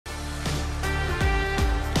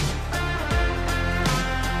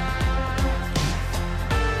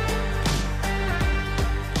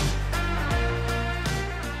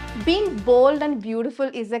bold and beautiful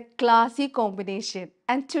is a classy combination.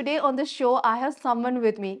 And today on the show, I have someone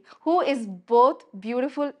with me who is both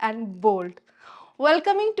beautiful and bold.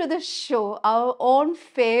 Welcoming to the show our own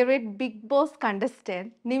favorite Big Boss contestant,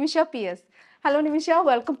 Nimisha PS. Hello Nimisha,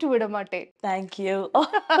 welcome to Vidamatte. Thank you.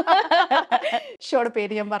 ഷോയുടെ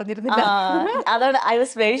പേര് ഞാൻ പറഞ്ഞിരുന്നില്ല. അതാണ് I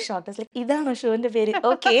was very short. Like ഇതാണോ ഷോന്റെ പേര്?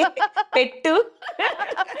 Okay, പെട്ടു.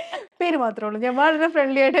 പേര് മാത്രമേ ഉള്ളൂ. ഞാൻ വളരെ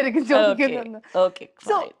ഫ്രണ്ട്ലി ആയിട്ടായിരിക്കും ചോദിക്കുന്നത്. Okay,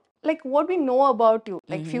 So, fine. like what we know about you,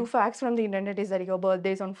 like few facts from the internet is that your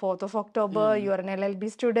birthday is on 4th of October, you are an LLB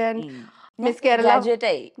student, Miss Kerala. Graduate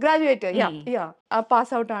ആയി. Graduated, yeah.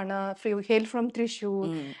 Pass out ആണ്, hail from Thrissur,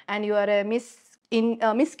 and you are a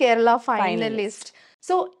Miss Kerala finalist.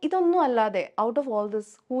 So, ഇതൊന്നും അല്ലാതെ, out of all this,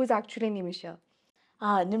 who is actually Nimisha?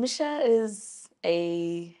 Nimisha is a,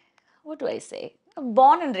 what do I say?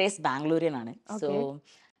 Born and raised Bangalorean ആണ്. So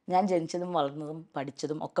ഞാൻ ജനിച്ചതും വളർന്നതും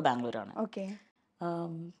പഠിച്ചതും ഒക്കെ ബാംഗ്ലൂരാണ്. Okay.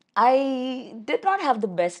 I did not have the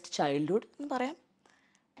best childhood എന്ന് പറയാം.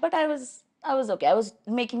 But I was okay. I was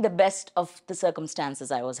making the best of the circumstances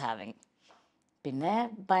I was having. പിന്നെ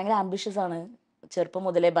ഭയങ്കര ആംബിഷ്യസ് ആണ്. ചെറുപ്പം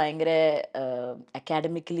മുതലേ ഭയങ്കര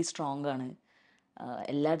അക്കാഡമിക്കലി സ്ട്രോങ് ആണ്.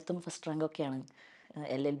 എല്ലായിടത്തും ഫസ്റ്റ് റാങ്ക് ഒക്കെയാണ്,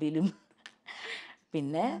 LLBയിലും.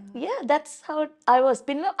 പിന്നെ that's how I was.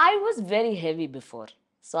 പിന്നെ I was very heavy before.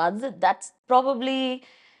 So that's probably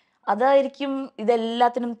അതായിരിക്കും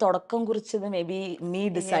ഇതെല്ലാത്തിനും തുടക്കം കുറിച്ചത്. May be me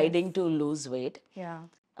deciding to lose wait.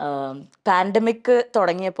 Pandemic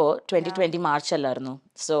തുടങ്ങിയപ്പോൾ 2020 മാർച്ച് അല്ലായിരുന്നു.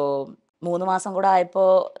 സോ 3 മാസം കൂടെ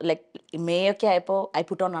ആയപ്പോൾ, ലൈക്ക് മെയ് ഒക്കെ ആയപ്പോൾ I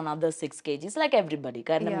put on another 6 kgs like everybody.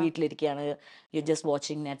 കാരണം വീട്ടിലിരിക്കുകയാണ്, you just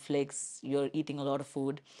watching Netflix, you are eating a lot of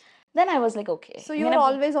food. Then I was like, okay. So you were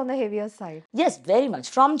always on the heavier side? Yes, very much.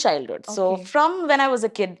 From childhood. So from when I was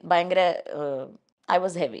a kid, I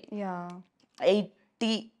was heavy. Yeah.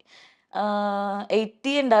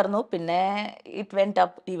 80 ഉണ്ടായിരുന്നു. പിന്നെ it went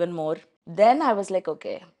up even more. Then I was like,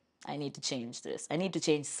 okay, I need to change this. I need to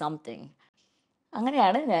change something.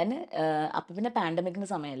 അങ്ങനെയാണ് ഞാൻ. അപ്പം പിന്നെ പാൻഡമിക്കിൻ്റെ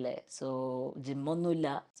സമയമല്ലേ, so ജിമ്മൊന്നുമില്ല.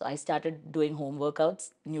 So I started doing home workouts.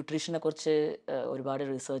 ന്യൂട്രീഷനെ കുറിച്ച് ഒരുപാട്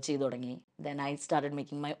research ചെയ്ത് തുടങ്ങി. Then I started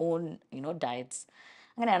making my own diets.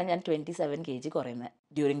 അങ്ങനെയാണ് ഞാൻ 27 kg കുറയുന്നത്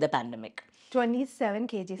during the pandemic. 27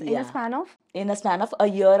 kgs in a span of? In a span of a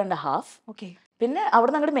year and a half. Okay. പിന്നെ അവിടെ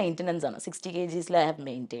നിന്ന് അങ്ങോട്ട് മെയിൻ്റെനൻസ് ആണ്. 60 kgs I have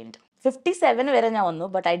maintained. 57 വരെ ഞാൻ വന്നു,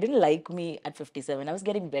 but I didn't like me at 57. I was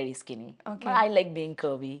getting very skinny. I like being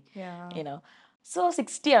curvy, you know. So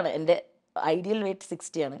 60 ആണ് എൻ്റെ ഐഡിയൽ വെയിറ്റ്.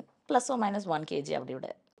 60 ആണ്, ±1 kg അവിടെ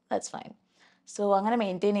ഇവിടെ. That's fine. സോ അങ്ങനെ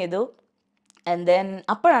മെയിൻറ്റെയിൻ ചെയ്തു. ആൻഡ് ദെൻ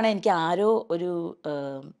അപ്പോഴാണ് എനിക്ക് ആരോ ഒരു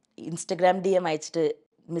ഇൻസ്റ്റഗ്രാം DM അയച്ചിട്ട്,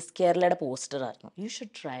 മിസ് കേരളയുടെ പോസ്റ്റർ ആയിരുന്നു, you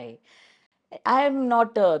should try. I am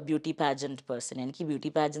not A beauty pageant person. എനിക്ക് ബ്യൂട്ടി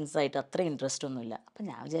പാജൻസ് ആയിട്ട് അത്ര ഇൻട്രസ്റ്റ് ഒന്നുമില്ല. അപ്പം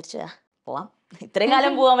ഞാൻ വിചാരിച്ച പോവാം. ഇത്രയും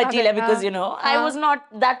കാലം പോകാൻ പറ്റിയില്ല, because I was not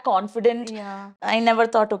that confident. I never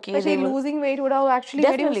thought, okay, losing weight would have actually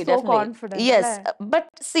made you so confident. Yes, but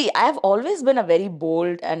see, I have always been a very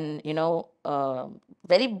bold and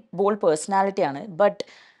very bold personality ആണ്. But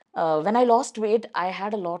when I lost weight, I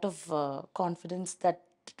had a lot of confidence that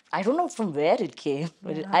I don't know from where it came,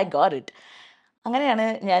 but I got it. അങ്ങനെയാണ്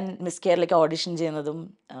ഞാൻ miss കേരളയ്ക്ക് audition ചെയ്യുന്നതും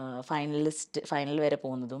final വരെ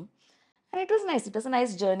പോകുന്നതും. And it was nice. It was a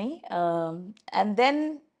nice journey. And then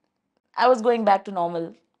I was going back to normal,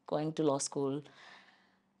 going to law school.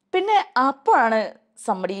 പിന്നെ അപ്പോഴാണ്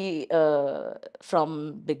somebody from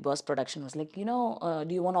Big Boss production was like,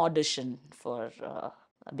 do you want to audition for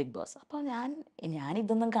Big Boss? അപ്പോൾ ഞാൻ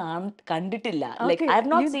ഇതൊന്നും കണ്ടിട്ടില്ല. Like I have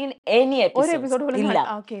not seen any episodes. ഇല്ല.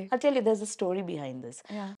 I'll tell you, there's a story behind this.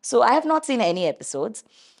 So I have not seen any episodes.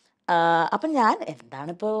 അപ്പം ഞാൻ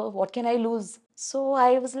എന്താണിപ്പോൾ, what can I lose? So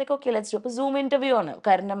I was like, okay, let's do a Zoom interview ആണ്.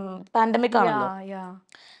 കാരണം pandemic ആണല്ലോ.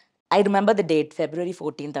 I remember the date, February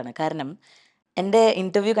 14th ആണ്. കാരണം എൻ്റെ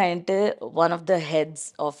interview കഴിഞ്ഞിട്ട് one of the heads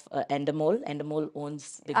of Endemol owns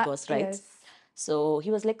Big Boss rights. So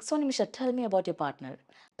he was like, so Nimisha, tell me about your partner.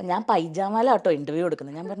 അപ്പം ഞാൻ പൈജാമയിലാട്ടോ interview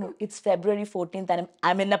കൊടുക്കുന്നത്. ഞാൻ പറഞ്ഞു, it's February 14th and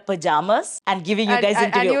I'm in a pajamas and giving you guys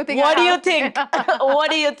interview. What do you think? What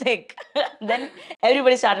do you think? Then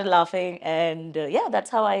everybody started laughing and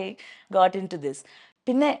that's how I got into this.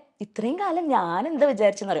 പിന്നെ ഇത്രയും കാലം ഞാൻ എന്താ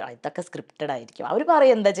വിചാരിച്ചെന്ന് അറിയാം, ഇതൊക്കെ scripted ആയിരിക്കും, അവർ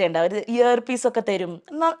പറയും എന്താ ചെയ്യേണ്ട, അവർ ഇയർ പീസ് ഒക്കെ തരും,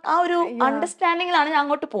 ആ ഒരു അണ്ടർസ്റ്റാൻഡിങ്ങിലാണ് ഞാൻ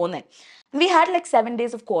അങ്ങോട്ട് പോകുന്നത്. We had like 7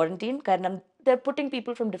 days of quarantine കാരണം they're putting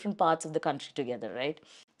people from different parts of the country together, right?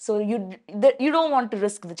 So you don't want to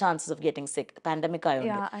risk the chances of getting sick. Pandemic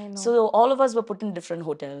ആയതുകൊണ്ട്. So all of us were put in different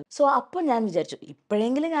hotels. So അപ്പോൾ ഞാൻ വിചാരിച്ചു,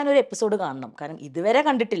 ഇപ്പോഴെങ്കിലും ഞാനൊരു episode കാണണം, കാരണം ഇതുവരെ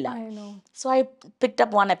കണ്ടിട്ടില്ല. So I picked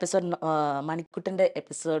up one episode, മണിക്കുട്ടൻ്റെ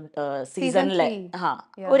episode, സീസണിലെ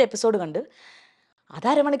ഒരു എപ്പിസോഡ് കണ്ട്. അത്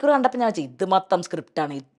അരമണിക്കൂർ കണ്ടപ്പോൾ ഞാൻ വെച്ചാൽ ഇത് മൊത്തം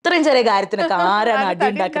സ്ക്രിപ്റ്റാണ്, ഇത്രയും ചെറിയ കാര്യത്തിനൊക്കെ ആരാണ് അടി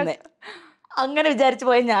ഉണ്ടാക്കുന്നത്. അങ്ങനെ വിചാരിച്ചു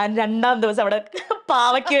പോയ ഞാൻ 2-ാം ദിവസം അവിടെ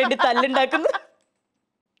പാവയ്ക്ക് വേണ്ടി തല്ലുണ്ടാക്കുന്നു.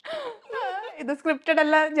 ഇത് സ്ക്രിപ്റ്റഡ്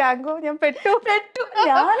അല്ല ജാങ്കോ, ഞാൻ പെട്ടു.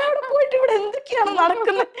 ഞാനവിടെ പോയിട്ട് ഇവിടെ എന്തൊക്കെയാണ്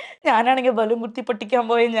നടക്കുന്നത്. ഞാനാണെങ്കിൽ ബലൂൺ കുത്തി പൊട്ടിക്കാൻ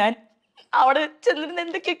പോയ ഞാൻ അവിടെ ചെന്നിരുന്ന്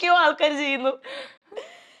എന്തൊക്കെയൊക്കെയോ ആൾക്കാർ ചെയ്യുന്നു.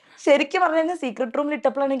 ശരിക്കും പറഞ്ഞു കഴിഞ്ഞാൽ സീക്രട്ട് റൂമിൽ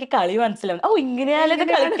ഇട്ടപ്പോഴാണ് എനിക്ക് കളി മനസ്സിലാവുന്നത്. ഓ ഇങ്ങനെയാലും ഇത്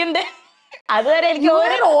കളിക്കണ്ടേ. അതുവരെ എനിക്ക്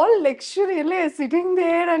all luxury, sitting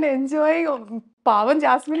there and enjoying. Pavan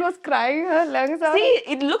Jasmine was crying her lungs out. See,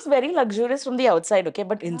 it looks very luxurious from the outside, okay,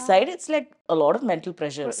 but inside it's like a lot of mental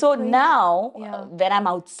pressure. So now when I'm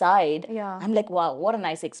outside, I'm like, wow, what a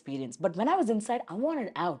nice experience. But when I was inside, I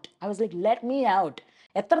wanted out. I was like, let me out.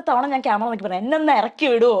 എത്ര തവണ ഞാൻ camera നോക്കി പറഞ്ഞു എന്നെ ഒന്ന് ഇറക്കി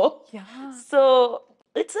വിടുവോ. So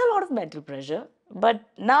it's a lot of mental pressure. But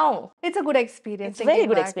now it's a good experience. It's very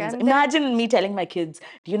good experience. Imagine me telling my kids,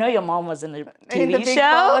 do you know your mom was in a TV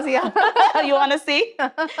show? You want to see?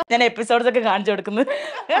 ഞാൻ episodes ഒക്കെ കാണിച്ചു കൊടുക്കുന്നു.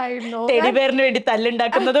 Teddy ബെയറിന് വേണ്ടി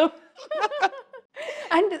തല്ലുണ്ടാക്കുന്നതും.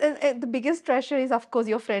 And the biggest pressure is of course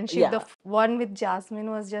your friendship. The one with Jasmine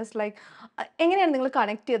was just like എങ്ങനെയാണ് നിങ്ങൾ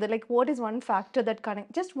connect ചെയ്തത്? Like what is one factor that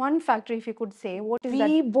connect, just one factor if you could say, what is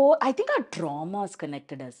that? We both, I think our traumas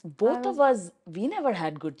connected us. Both of us, we never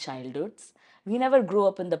had good childhoods. We never grew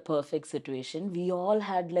up in the perfect situation. We all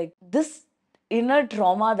had like this inner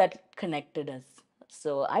trauma that connected us.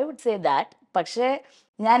 So I would say that. പക്ഷേ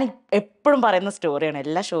ഞാൻ എപ്പോഴും പറയുന്ന സ്റ്റോറിയാണ്,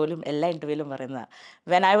 എല്ലാ ഷോയിലും എല്ലാ ഇന്റർവ്യൂവിലും പറയുന്നത്.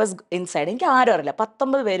 When I was inside എനിക്ക് ആരും അറിയില്ല,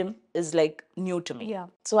 19 പേരും is like new to me.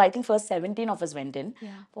 So I think first 17 of us went in,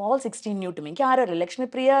 all 16 new to me. എനിക്ക് ആരും അറിയില്ല. ലക്ഷ്മി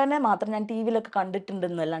പ്രിയനെ മാത്രം ഞാൻ ടി വിയിലൊക്കെ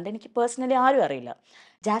കണ്ടിട്ടുണ്ടെന്നല്ലാണ്ട് എനിക്ക് പേഴ്സണലി ആരും അറിയില്ല.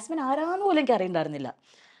 ജാസ്മിൻ ആരാന്ന് പോലും എനിക്ക് അറിയണ്ടായിരുന്നില്ല.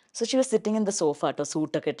 So she was sitting in the sofa കേട്ടോ,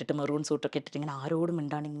 സൂട്ടൊക്കെ ഇട്ടിട്ട്, മെറൂൺ സൂട്ടൊക്കെ ഇട്ടിട്ട് ഇങ്ങനെ ആരോടും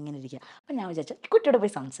മിണ്ടാണ്ട് ഇങ്ങനെ ഇരിക്കുക. അപ്പം ഞാൻ വിചാരിച്ചു കുട്ടിയോട്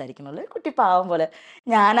പോയി സംസാരിക്കണല്ലോ, കുട്ടി പാവം പോലെ.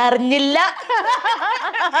 ഞാൻ അറിഞ്ഞില്ല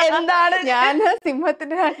എന്താണ് ഞാൻ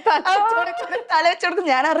സിംഹത്തിന് തല വെച്ച് കൊടുക്കും,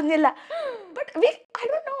 ഞാൻ അറിഞ്ഞില്ല. But I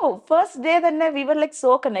don't know, first day തന്നെ we were like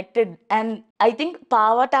so connected, and I think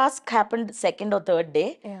Pava task happened second or third day.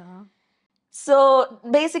 So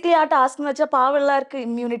basically ആ ടാസ്ക് എന്ന് വെച്ചാൽ പാവമുള്ളവർക്ക്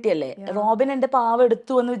ഇമ്മ്യൂണിറ്റി അല്ലേ. റോബിൻ എന്റെ പാവ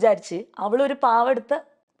എടുത്തു എന്ന് വിചാരിച്ച് അവളൊരു പാവ എടുത്ത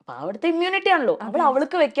ഇമ്മ്യൂണിറ്റി ആണല്ലോ,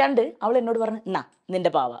 അവൾക്ക് വെക്കാണ്ട് അവൾ എന്നോട് പറഞ്ഞു എന്നാ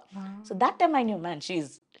നിന്റെ പാവ. So that time I new man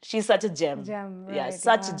she's such A gem,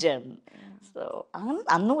 such gem. So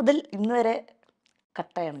അന്ന് മുതൽ ഇന്ന് വരെ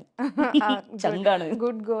കട്ടയാണ്, ചങ്കാണ്.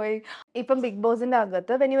 Good going. ഇപ്പം ബിഗ് ബോസിന്റെ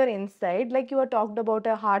അകത്ത് when you are inside, like you are talked about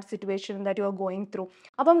A hard situation that you are going through.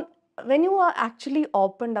 അപ്പം when you are actually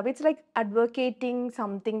opened up, it's like advocating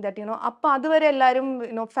something that appo aduvare ellarum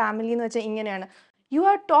family nu vecha ingeneyana. You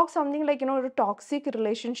have talked something like a toxic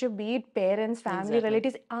relationship, be it parents, family,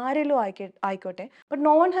 relatives, arelo aikote, but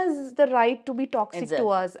no one has the right to be toxic to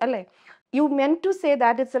us, alle. You meant to say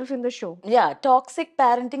that itself in the show. Yeah, toxic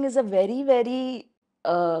parenting is a very very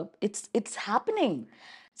it's happening.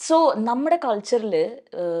 So nammade culture le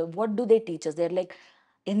what do they teach us? They're like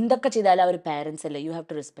എന്തൊക്കെ ചെയ്താലും അവർ parents അല്ലേ, you have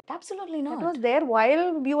to respect. Absolutely not. It was there while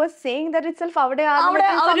you were saying that itself. അവിടെ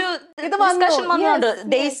ഒരു discussion വന്നുണ്ട്.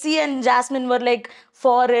 Daisy and Jasmine were like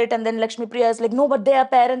for it, and then Lakshmi Priya is like no, but they are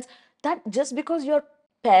parents. That just because your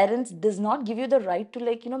parents does not give you the right to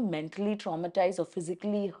like mentally traumatize or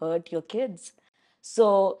physically hurt your kids. So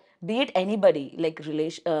be it anybody, like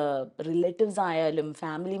relatives ayalum,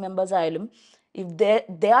 family members ayalum, if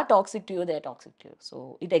they are toxic to you, they are toxic to you. So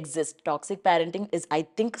it exists. Toxic parenting is, I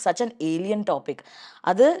think, such an alien topic.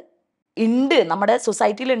 അത് ഉണ്ട് നമ്മുടെ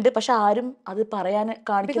സൊസൈറ്റിയിൽ ഉണ്ട്, പക്ഷെ ആരും അത് പറയാൻ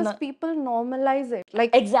കാണിക്കുന്ന. Because people normalize it.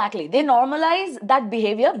 Like exactly, they normalize that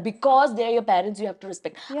behavior because they are your parents. You have to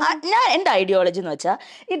respect. ഞാൻ എൻ്റെ ഐഡിയോളജി എന്ന് വെച്ചാൽ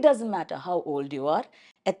it doesn't matter how old you are,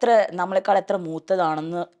 എത്ര നമ്മളെക്കാൾ എത്ര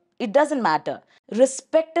മൂത്തതാണെന്ന്, it doesn't matter.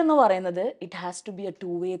 Respect എന്ന് പറയുന്നത് it has to be a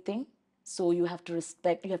two-way thing. So you have to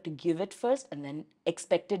respect, you have to give it first and then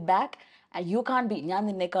expect it back. And you can't be ഞാൻ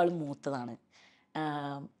നിന്നേക്കാളും മൂത്തതാണ്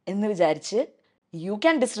എന്ന് വിചാരിച്ച് you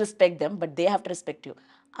can disrespect them, but they have to respect you.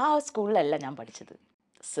 ആ സ്കൂളിലല്ല ഞാൻ പഠിച്ചത്.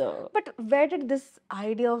 So but where did this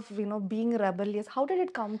idea of being rebellious, how did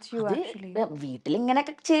it come to you actually? വീട്ടിൽ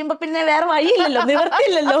ഇങ്ങനെയൊക്കെ ചെയ്യുമ്പോൾ പിന്നെ വേറെ വഴിയില്ലല്ലോ,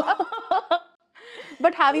 നിവർത്തിയില്ലല്ലോ.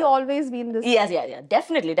 But have you always been this? Yes,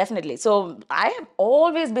 definitely. So I have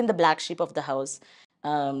always been the black sheep of the house.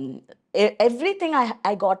 Everything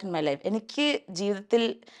I got in my life, എനിക്ക് ജീവിതത്തിൽ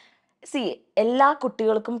എല്ലാ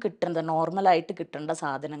കുട്ടികൾക്കും കിട്ടേണ്ട നോർമലായിട്ട് കിട്ടേണ്ട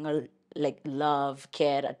സാധനങ്ങൾ, like love,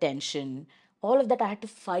 care, attention, all of that I had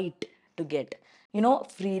to fight to get.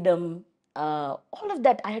 Freedom, all of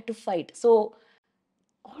that I had to fight. So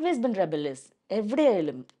always been rebellious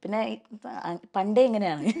എവിടെയായാലും. പിന്നെ പണ്ടേ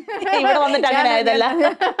ഇങ്ങനെയാണ്, ഇവിടെ വന്നിട്ട് അങ്ങനെ ആയതല്ല.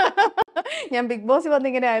 ഞാൻ ബിഗ് ബോസ് വന്ന്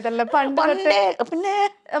ഇങ്ങനെ ആയതല്ല പണ്ട്. പിന്നെ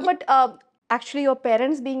but actually your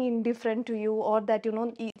parents being indifferent to you, or that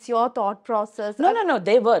it's your thought process? No,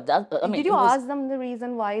 they were. I mean, Did you it was. ask them the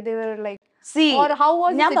reason why they were like, See, or how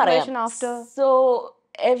was the ഞാൻ പറയാം. situation after? So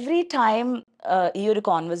every time ഈ ഒരു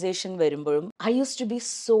conversation വരുമ്പോഴും I use to B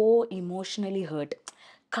so emotionally heart.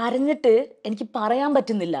 കരഞ്ഞിട്ട് എനിക്ക് പറയാൻ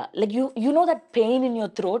പറ്റുന്നില്ല. Like you know that pain in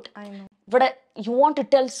your throat. I know. ഇവിടെ you want to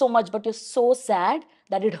tell so much but you so sad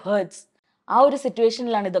that it hertz. ആ ഒരു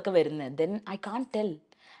സിറ്റുവേഷനിലാണ് ഇതൊക്കെ വരുന്നത്. Then I can't tell.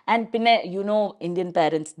 And പിന്നെ Indian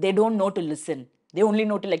parents, they don't know to listen. They only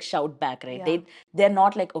know to like shout back, right? Yeah. They're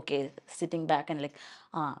not like, okay, sitting back and like,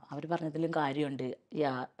 അവർ പറഞ്ഞതിലും കാര്യമുണ്ട്.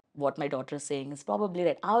 Yeah, what my daughter is saying is probably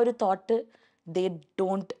right. ആ ഒരു thought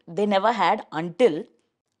they never had until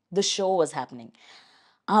the show was happening.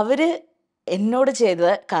 അവര് എന്നോട് ചെയ്ത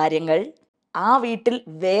കാര്യങ്ങൾ ആ വീട്ടിൽ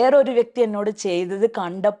വേറൊരു വ്യക്തി എന്നോട് ചെയ്തത്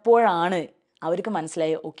കണ്ടപ്പോഴാണ് അവർക്ക്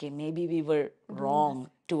മനസ്സിലായ, okay, may be we were wrong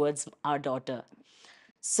towards our daughter.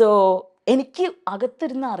 So എനിക്ക്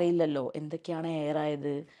അകത്തിരുന്ന് അറിയില്ലല്ലോ എന്തൊക്കെയാണ് എയർ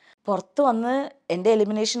ആയത്. പുറത്ത് വന്ന് എൻ്റെ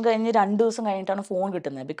എലിമിനേഷൻ കഴിഞ്ഞ് 2 ദിവസം കഴിഞ്ഞിട്ടാണ് ഫോൺ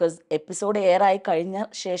കിട്ടുന്നത്. ബിക്കോസ് എപ്പിസോഡ് എയർ ആയി കഴിഞ്ഞ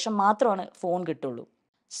ശേഷം മാത്രമാണ് ഫോൺ കിട്ടുള്ളൂ.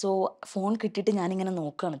 സോ ഫോൺ കിട്ടിയിട്ട് ഞാനിങ്ങനെ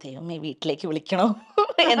നോക്കുകയാണ്, ദൈവമേ വീട്ടിലേക്ക് വിളിക്കണോ,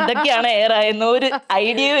 എന്തൊക്കെയാണ് എയർ ആയെന്നോ ഒരു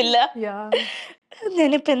ഐഡിയയും ഇല്ല,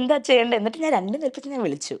 ഞാനിപ്പോൾ എന്താ ചെയ്യേണ്ടത്. എന്നിട്ട് ഞാൻ 2 നേരത്തെ ഞാൻ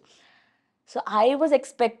വിളിച്ചു. So I was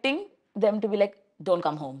expecting them to be like, don't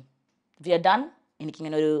come home, V are done,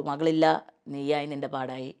 എനിക്കിങ്ങനെ ഒരു മകളില്ല, നീയായി നിന്റെ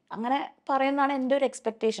പാടായി, അങ്ങനെ പറയുന്നതാണ് എൻ്റെ ഒരു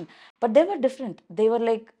expectation. But they were different. They were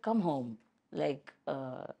like, come home, like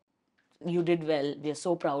you did well, we are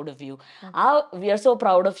so proud of you. We are so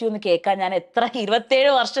proud of you എന്ന് കേൾക്കാൻ ഞാൻ എത്ര 27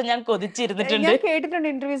 വർഷം ഞാൻ കൊതിച്ചിരുന്നിട്ടുണ്ട്. ഞാൻ കേട്ടിട്ടുണ്ട്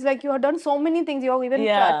interviews like you have done so many things, you have even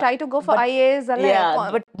tried to go for IAS,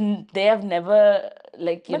 but they have never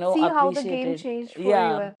like see appreciated how the game changed for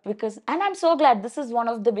you. Because, and I'm so glad, this is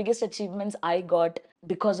one of the biggest achievements I got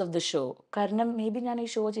because of the show. കാരണം maybe ഞാൻ ഈ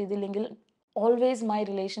show ചെയ്തില്ലെങ്കിൽ always my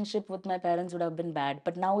relationship with my parents would have been bad,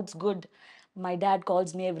 but now it's good. My dad calls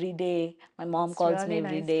me every day, my mom calls me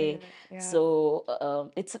every day. So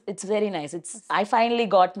it's very nice. I finally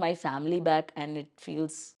got my family back, and it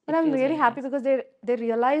feels, but I'm really happy because they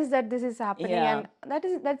realize that this is happening, and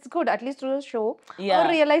that's good, at least through the show. Or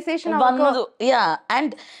realization വന്നത്. And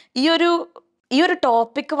ഈ ഒരു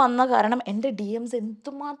topic വന്ന കാരണം എൻ്റെ DMs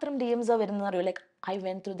എന്തുമാത്രം DMs ആ വരുന്നത് അറിയോ. Like I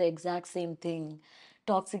went through the exact same thing.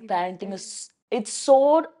 Toxic parenting is, it's so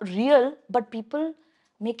real, but people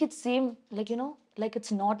make it seem like, like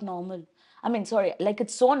it's not normal. I mean, sorry, like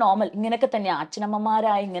it's so normal. ഇങ്ങനെയൊക്കെ തന്നെയാണ്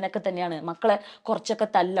അച്ഛനമ്മമാരായി, ഇങ്ങനെയൊക്കെ തന്നെയാണ്. മക്കളെ കുറച്ചൊക്കെ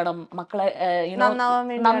തല്ലണം, മക്കളെ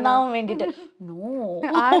നന്നാവാൻ വേണ്ടിയിട്ട്.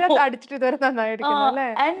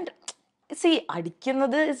 And see,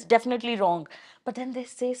 അടിക്കുന്നത് is definitely wrong, but then they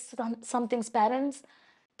say some things. Parents,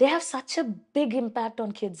 they have such a big impact on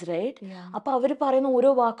kids, right? അപ്പൊ അവര് പറയുന്ന ഓരോ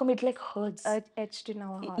വാക്കും it like hurts, etched in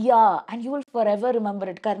our heart. Yeah, and you will forever remember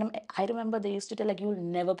it. കാരണം I remember they used to tell like, you will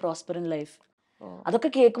never prosper in life.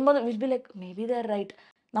 അതൊക്കെ കേൾക്കുമ്പോൾ we'll be like, maybe they're right.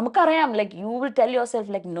 നമുക്കറിയാം, like you will tell yourself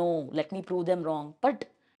like, no, let me prove them wrong. But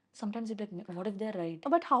sometimes you're like, what if they're right?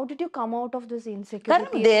 But how did you come out of this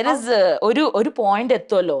insecurity? There is ഒരു point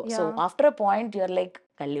എത്തുമല്ലോ. So after a point you're like,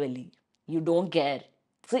 കല്ലുവല്ലി, you don't care.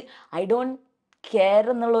 See, I don't care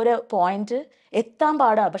എന്നുള്ളൊരു point എത്താൻ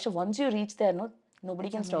പാടാ. പക്ഷെ once you reach there, nobody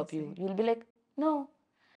can stop you. You'll be like, no,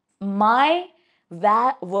 my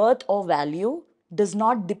worth or value does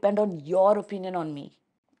not depend on your opinion on me.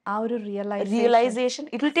 Our realization,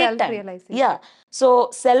 it will take time. Yeah, so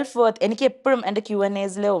self worth, എനിക്ക് എപ്പോഴും എൻ്റെ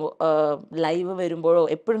Q&Asലോ live വരുമ്പോഴോ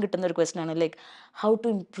എപ്പോഴും കിട്ടുന്ന ഒരു question ആണ്, like how to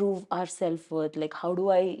improve our self worth, like how do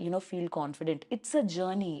I feel confident. It's a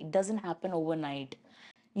journey, it doesn't happen overnight.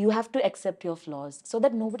 You have to accept your flaws so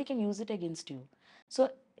that nobody can use it against you. So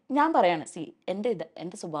ഞാൻ പറയാണ്, see,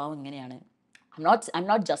 എൻ്റെ സ്വഭാവം ഇങ്ങനെയാണ്. I'm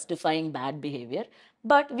not justifying bad behavior,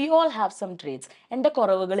 but we all have some traits. എൻ്റെ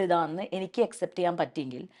കുറവുകൾ ഇതാണെന്ന് എനിക്ക് accept ചെയ്യാൻ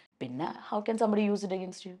പറ്റിയെങ്കിൽ പിന്നെ how can somebody use it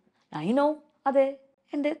against you? I know, അതെ,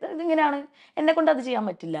 എൻ്റെ ഇതിങ്ങനെയാണ്, എന്നെ കൊണ്ട് അത് ചെയ്യാൻ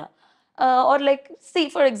പറ്റില്ല. Or like, see,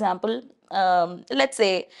 for example, let's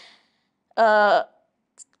say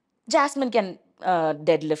Jasmine can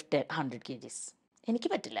deadlift 100 kgs. എനിക്ക്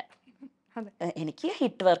പറ്റില്ല. എനിക്ക്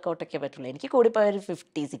ഹിറ്റ് വർക്കൗട്ട് ഒക്കെ പറ്റുള്ളൂ. എനിക്ക് കൂടിപ്പോയ ഒരു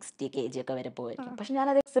 50-60 kg ഒക്കെ വരെ പോയിരിക്കും. പക്ഷെ ഞാൻ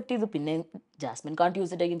അത് അക്സെപ്റ്റ് ചെയ്തു. പിന്നെ ജാസ്മിൻ കാണ്ട്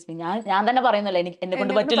യൂസ് ഇറ്റ് അഗൈൻസ്റ്റ് മീ. ഞാൻ തന്നെ പറയുന്നല്ലോ എന്നെ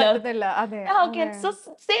കൊണ്ട് പറ്റില്ല. Okay, so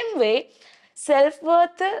same way self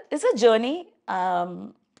worth is A journey.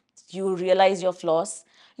 You realise your flows,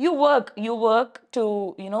 you work to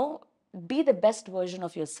B the best version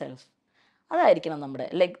of your self. അതായിരിക്കണം നമ്മുടെ,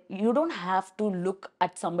 like you don't have to look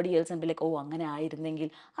at somebody else and be like, ഓ അങ്ങനെ ആയിരുന്നെങ്കിൽ.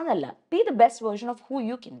 അതല്ല, B the best version of who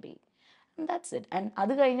you can be. That's it. And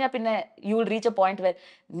അത് കഴിഞ്ഞാൽ പിന്നെ you will reach a point where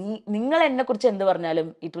നിങ്ങൾ എന്നെ കുറിച്ച് എന്ത് പറഞ്ഞാലും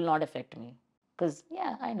it will not affect me, because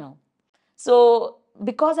yeah, I know. So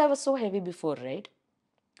because I was so heavy before, right?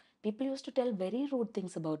 People used to tell very rude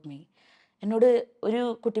things about me. എന്നോട് ഒരു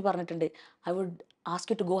കുട്ടി പറഞ്ഞിട്ടുണ്ട്, I would ask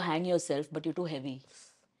you to go hang yourself, but you're too heavy.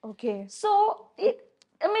 Okay. So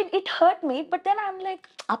I mean, it hurt me, but then I'm like,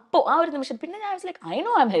 appo ആ ഒരു നിമിഷം പിന്നെ I was like, I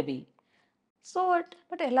know I'm heavy. So what?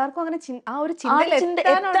 But എല്ലാവർക്കും അങ്ങനെ ആ ഒരു ആ ചിന്ത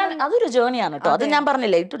എത്താൻ അതൊരു ജേർണിയാണ് കേട്ടോ. അത് ഞാൻ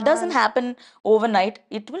പറഞ്ഞില്ലേ, it doesn't happen overnight.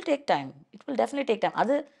 It will take time. It will definitely take time.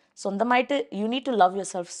 അത് സ്വന്തമായിട്ട് you need to love your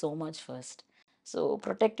self so much first. So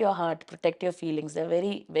protect your heart, protect your feelings. They're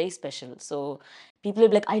very, very special. So people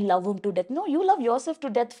will be like, I love him to death. No, you love yourself to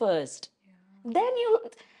death first. Then you...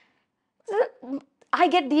 I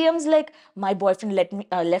get DMs like, my boyfriend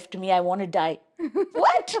left me, I want to die.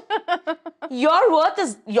 What? Your worth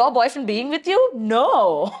is your boyfriend being with you? No.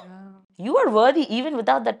 You are worthy even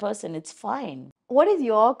without that person. It's fine. What is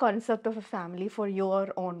your concept of a family for your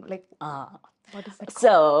own? Like, what is it?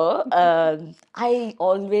 So, I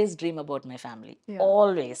always dream about my family. Yeah.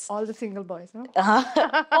 Always. All the single boys, no?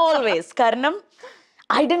 Always. Karanam,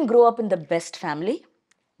 I didn't grow up in the best family,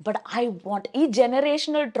 but I want... ഈ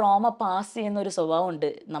generational trauma pass ചെയ്യുന്ന ഒരു സ്വഭാവം ഉണ്ട്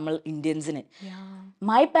നമ്മൾ ഇന്ത്യൻസിന്.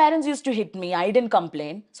 My parents used to hit me. I didn't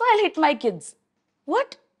complain. So I'll hit my kids. What?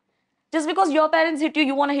 Just because your parents hit you,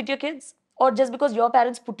 you want to hit your kids? Or just because your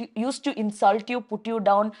parents used to insult you, put you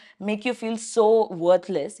down, make you feel so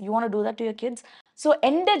worthless, you want to do that to your kids? So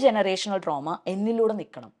end the generational trauma, ennilooda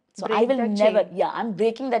nikkanam. So I will never, I'm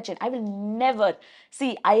breaking that chain. I will never,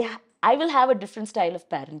 see, I will have a different style of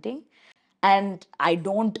parenting, and I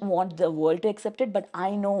don't want the world to accept it, but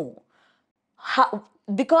I know how,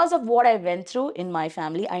 because of what I went through in my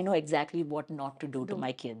family, I know exactly what not to do to my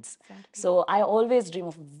kids. So I always dream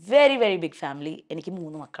of very, very big family. എനിക്ക്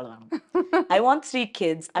 3 മക്കളാണ്. I want 3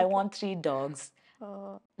 kids. I want 3 dogs.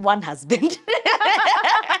 1 husband.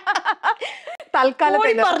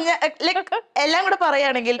 എല്ലാം കൂടെ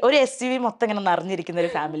പറയുകയാണെങ്കിൽ ഒരു SUV മൊത്തം ഇങ്ങനെ നിറഞ്ഞിരിക്കുന്ന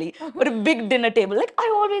ഒരു ഫാമിലി, ഒരു big dinner table. Like I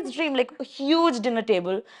always dream like a huge dinner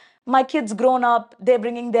table. My kids grown up, they're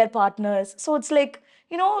bringing their partners. So it's like,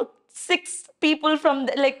 you know, 6 people from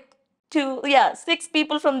like 6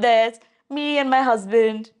 people from theirs, me and my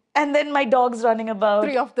husband, and then my dogs running about.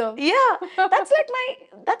 3 of them. Yeah, that's like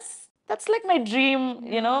that's like my dream,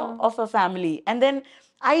 you know, of a family. And then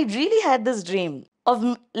I really had this dream of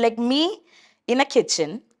like me in a kitchen.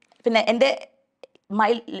 And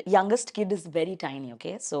my youngest kid is very tiny,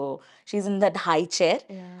 okay? So she's in that high chair.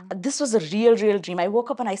 This was a real dream. I woke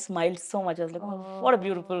up and I smiled so much. I was like, oh, what a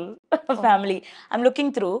beautiful family. I'm looking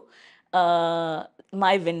through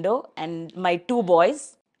my window, and my 2 boys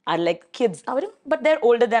are like kids. But they're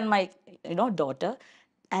older than my, you know, daughter.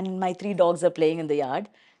 And my 3 dogs are playing in the yard.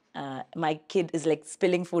 My kid is like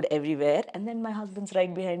spilling food everywhere. And then my husband's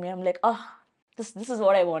right behind me. I'm like, oh, this is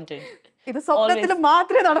what I wanted. ഇത് സ്വപ്നത്തിൽ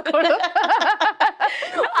മാത്രമേ നടക്കുള്ളൂ.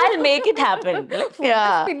 I'll make it happen.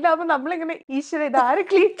 പിന്നെ അപ്പൊ നമ്മളിങ്ങനെ ഈശ്വര ഇതാരെ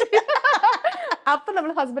clean ചെയ്യും, അപ്പൊ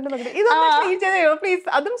നമ്മൾ ഹസ്ബൻഡ് നോക്കിട്ട് ഇതൊന്ന് ക്ലീൻ ചെയ്തോ പ്ലീസ്,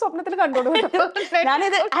 അതും സ്വപ്നത്തിൽ കണ്ടോളൂ.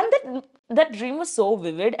 That dream was so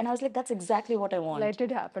vivid, and I was like, that's exactly what I want. Let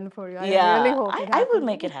it happen for you. I really hope it happens. I will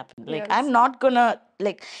make it happen. Like I'm not gonna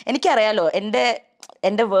like, എനിക്കറിയാലോ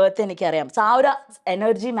എന്റെ worth എനിക്കറിയാം. So ആ ഒരു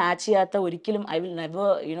energy match ചെയ്യാത്ത ഒരിക്കലും I will never,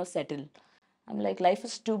 you know, settle. I'm like, life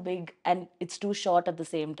is too big and it's too short at the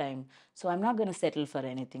same time. So I'm not going to settle for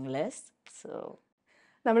anything less. So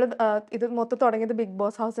നമ്മൾ ഇത് മൊത്തം തുടങ്ങിയത് big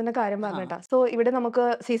boss ഹൗസിന്റെ കാര്യം പറഞ്ഞിട്ടാ. So ഇവിടെ നമുക്ക്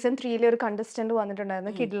season 3 ഒരു കണ്ടസ്റ്റന്റ്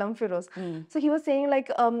വന്നിട്ടുണ്ടായിരുന്നു, കിഡ്ലം Firoz. So he was saying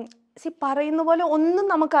like, പറയുന്ന പോലെ ഒന്നും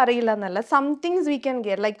നമുക്ക് അറിയില്ല എന്നല്ല, somethings we can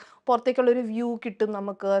get, like പുറത്തേക്കുള്ള ഒരു വ്യൂ കിട്ടും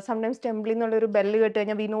നമുക്ക്. സംടൈംസ് ടെമ്പിളിൽ നിന്നുള്ള ഒരു ബെല്ല് കേട്ട്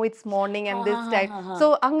കഴിഞ്ഞാൽ we know it's morning and this time. So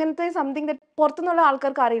അങ്ങനത്തെ സംതിങ് ദാറ്റ് പുറത്തുനിന്നുള്ള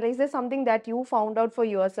ആൾക്കാർക്ക് അറിയില്ല. Is there something that you found out for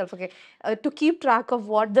your self, okay, to keep track of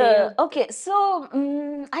what they... Okay, so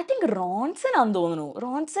I think Ronson ആണെന്ന് തോന്നുന്നു.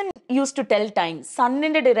 Ronson used to tell time,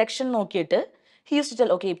 സണ്ണിന്റെ direction നോക്കിയിട്ട് he used to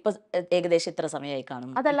tell, okay, ഇപ്പൊ ഏകദേശം ഇത്ര സമയമായി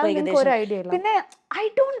കാണും. പിന്നെ I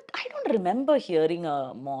don't remember hearing a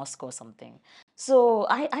mosque or something. So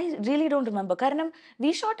I really don't remember. കാരണം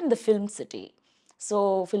we shot in the film city. So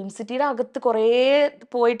film സിറ്റിയുടെ അകത്ത് കുറേ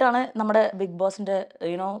പോയിട്ടാണ് നമ്മുടെ ബിഗ് ബോസിന്റെ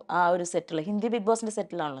യുനോ ആ ഒരു സെറ്റിൽ, ഹിന്ദി ബിഗ് ബോസിന്റെ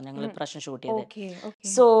സെറ്റിലാണല്ലോ ഞങ്ങൾ ഇപ്രാവശ്യം ഷൂട്ട് ചെയ്തത്.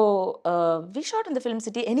 So we shot in the film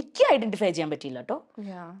city. എനിക്ക് ഐഡന്റിഫൈ ചെയ്യാൻ പറ്റിയില്ല കേട്ടോ.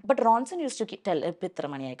 But Ronson use to tell ഇപ്പം ഇത്ര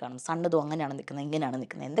മണിയായി കാണും, സണ്ണതോ അങ്ങനെയാണ് നിൽക്കുന്നത്, ഇങ്ങനെയാണ്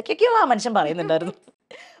നിൽക്കുന്നത്, എന്തൊക്കെയൊക്കെയോ ആ മനുഷ്യൻ പറയുന്നുണ്ടായിരുന്നു.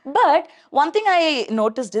 But one thing I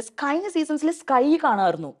noticed is കഴിഞ്ഞ സീസൺസിൽ സ്കൈ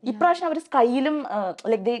കാണാമായിരുന്നു. ഇപ്രാവശ്യം അവർ സ്കൈയിലും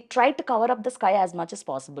like they try to cover up the sky as much as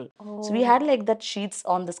possible. So we had like that sheets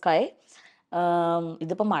on the sky.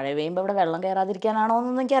 ഇതിപ്പോൾ മഴ പെയ്യുമ്പോൾ ഇവിടെ വെള്ളം കയറാതിരിക്കാനാണോ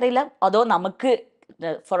എന്നൊന്നും എനിക്കറിയില്ല, അതോ നമുക്ക്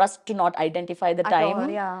for us to not identify the At time.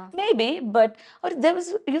 all, yeah. Maybe, but there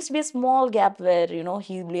used to be a small gap where,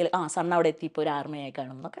 he'll be like, sun അവിടെ എത്തി ഇപ്പോൾ ഒരു 6 മണിയായി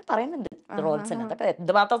കാണും എന്നൊക്കെ പറയുന്നുണ്ട് റോൾസിന്. അതൊക്കെ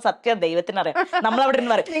എന്തുമാത്രം സത്യം ദൈവത്തിനറിയാം. നമ്മളവിടെ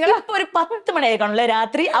നിന്ന് പറയും ഇപ്പൊ ഒരു 10 മണിയായി കാണുമല്ലേ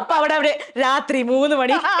രാത്രി, അപ്പൊ അവിടെ രാത്രി 3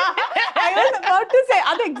 മണി. I was about to say,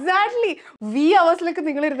 അത് എക്സാക്ട്ലി വി അവേഴ്സിലൊക്കെ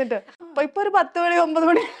നിങ്ങൾ ഇരുന്നിട്ട് ഇപ്പൊ ഒരു 10 മണി 9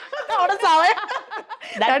 മണി അവിടെ സമയം.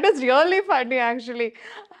 That is really funny actually.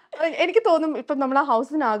 എനിക്ക് തോന്നും ഇപ്പം നമ്മൾ ആ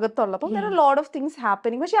ഹൗസിനകത്തുള്ള അപ്പം there are a lot of things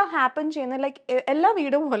happening. പക്ഷെ ആ ഹാപ്പൻ ചെയ്യുന്ന ലൈക്ക് എല്ലാ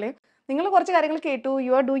വീടും പോലെ നിങ്ങൾ കുറച്ച് കാര്യങ്ങൾ കേട്ടു,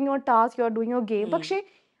 you are doing your task, you are doing your game. പക്ഷെ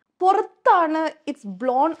പുറത്താണ് it's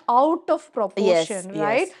blown out of proportion,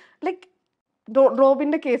 right? Like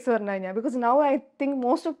റോബിന്റെ case പറഞ്ഞു കഴിഞ്ഞാൽ, because now I think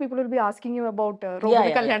most of people will be asking you about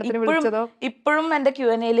റോബിന്റെ കല്യാണത്തിന് വിളിച്ചതോ. ഇപ്പോഴും എന്റെ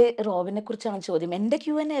Q&Aയില് റോബിനെ കുറിച്ചാണ് ചോദ്യം. എന്റെ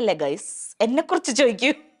Q&A അല്ലേ ഗൈസ്, എന്നെ കുറിച്ച്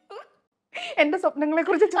ചോദിക്കൂ. എന്റെ സ്വപ്നങ്ങളെ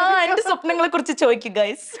കുറിച്ച് എന്റെ സ്വപ്നങ്ങളെ കുറിച്ച് ചോദിക്കും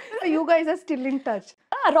guys. You guys are still in touch.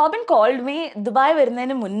 Robin called me. Dubai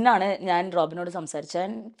വരുന്നതിന് മുന്നാണ് ഞാൻ റോബിനോട്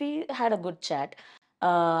സംസാരിച്ചത്. We had A good chat.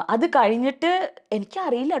 അത് കഴിഞ്ഞിട്ട്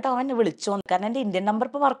എനിക്കറിയില്ല കേട്ടോ അവൻ വിളിച്ചോന്ന്, കാരണം എന്റെ ഇന്ത്യൻ നമ്പർ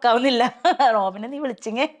ഇപ്പൊ വർക്കാവുന്നില്ല. റോബിനെ നീ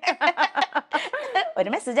വിളിച്ചിങ്ങേ ഒരു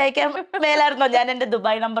മെസ്സേജ് അയക്കാൻ മേലായിരുന്നോ ഞാൻ എന്റെ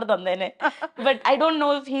Dubai number തന്നേനെ. But I don't know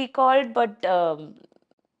if he called, but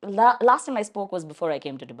last time I spoke was before I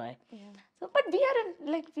came to Dubai. But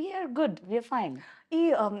we are good, we are fine. ഈ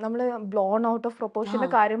നമ്മള് ബ്ലോൺ ഔട്ട് ഓഫ് പ്രൊപ്പോർഷന്റെ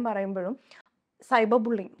കാര്യം പറയുമ്പോഴും cyber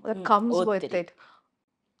bullying comes with it.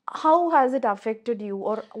 How has it affected you,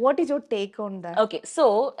 or what is your take on that? Okay, so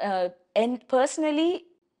personally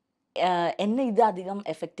എന്നെ ഇത് അധികം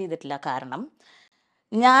effect ചെയ്തിട്ടില്ല. കാരണം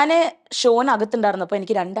ഞാൻ ഷോനകത്തുണ്ടായിരുന്നപ്പോൾ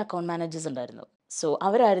എനിക്ക് 2 അക്കൗണ്ട് മാനേജേഴ്സ് ഉണ്ടായിരുന്നു. സോ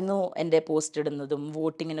അവരായിരുന്നു എൻ്റെ പോസ്റ്റ് ഇടുന്നതും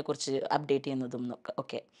വോട്ടിങ്ങിനെ കുറിച്ച് അപ്ഡേറ്റ് ചെയ്യുന്നതും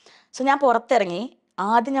ഒക്കെ. സോ ഞാൻ പുറത്തിറങ്ങി,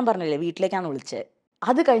 ആദ്യം ഞാൻ പറഞ്ഞില്ലേ വീട്ടിലേക്കാണ് വിളിച്ചത്.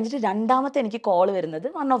 അത് കഴിഞ്ഞിട്ട് രണ്ടാമത്തെ എനിക്ക് കോൾ വരുന്നത്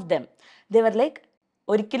one of them. They were like,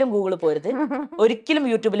 ഒരിക്കലും ഗൂഗിളിൽ പോരുത്, ഒരിക്കലും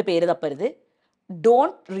യൂട്യൂബിൽ പേര് തപ്പരുത്,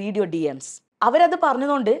 ഡോണ്ട് റീഡ് യുവർ DMs. അവരത്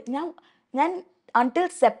പറഞ്ഞതുകൊണ്ട് ഞാൻ until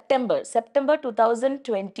September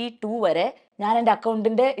 2022 വരെ ഞാൻ എൻ്റെ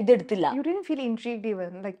അക്കൗണ്ടിന്റെ ഇത് എടുത്തില്ല. You didn't feel intrigued even,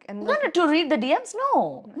 like, No, to read the DMs,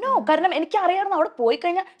 no. കാരണം എനിക്ക് അറിയാമായിരുന്നു അവിടെ പോയി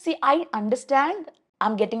കഴിഞ്ഞാൽ, see, I understand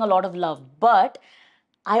I'm getting a lot of love, but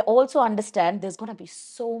I also understand there's going to be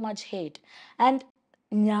so much hate. And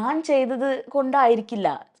ഞാൻ ചെയ്തത് കൊണ്ടായിരിക്കില്ല,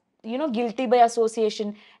 guilty by association.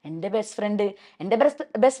 എൻ്റെ best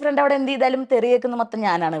friend അവിടെ എന്ത് ചെയ്താലും തെറിയേക്കുന്ന മൊത്തം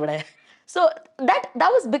ഞാനാണ് ഇവിടെ. So that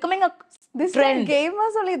was becoming a friend. Game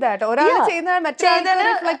was only that. ഒരാൾ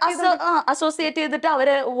അസോസിയേറ്റ് ചെയ്തിട്ട്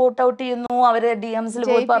അവരെ വോട്ട് ഔട്ട് ചെയ്യുന്നു, അവരെ DMsൽ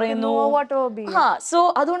പോയി പറയുന്നു. സോ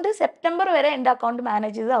അതുകൊണ്ട് സെപ്റ്റംബർ വരെ എൻ്റെ അക്കൗണ്ട്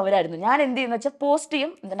മാനേജ് ചെയ്തത് അവരായിരുന്നു. ഞാൻ എന്ത് ചെയ്യുന്ന വെച്ചാൽ പോസ്റ്റ്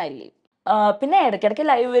ചെയ്യും, then I leave. പിന്നെ ഇടയ്ക്കിടയ്ക്ക്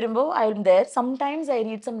ലൈവ് വരുമ്പോൾ I will there. Sometimes I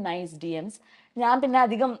read some nice DMs. ഞാൻ പിന്നെ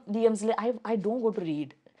അധികം DMsൽ I don't go to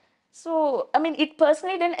read. So I mean it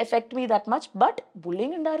personally didn't effect me that much, but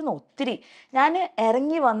bullying ഉണ്ടായിരുന്നു ഒത്തിരി. ഞാൻ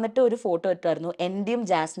ഇറങ്ങി വന്നിട്ട് ഒരു ഫോട്ടോ ഇട്ടായിരുന്നു എൻ്റെയും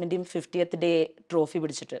ജാസ്മിൻ്റെയും 50th ഡേ ട്രോഫി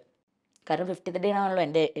പിടിച്ചിട്ട്. കാരണം 50th ഡേ ആണല്ലോ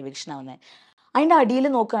എൻ്റെ എവിക്ഷൻ ആവുന്നത്. അതിൻ്റെ അടിയിൽ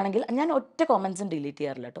നോക്കുകയാണെങ്കിൽ ഞാൻ ഒറ്റ കോമൻസും ഡിലീറ്റ്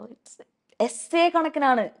ചെയ്യാറില്ല കേട്ടോ. എസ്സേ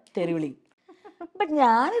കണക്കിനാണ് തെരുവിളി. ബട്ട്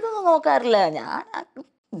ഞാനിതൊന്നും നോക്കാറില്ല.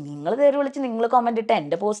 നിങ്ങൾ തെറി വിളിച്ച് നിങ്ങൾ കമന്റ് ഇട്ട്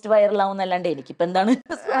എന്റെ പോസ്റ്റ് വൈറൽ ആവുന്നല്ലാണ്ട് എനിക്കിപ്പോ എന്താണ്?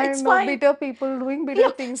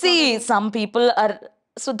 See, some people are,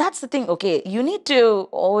 so that's the thing. Okay, you need to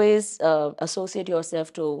always associate yourself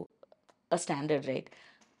to a standard, right?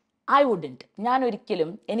 I wouldn't. ഞാൻ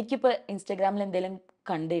ഒരിക്കലും, എനിക്കിപ്പോൾ ഇൻസ്റ്റാഗ്രാമിൽ എന്തെങ്കിലും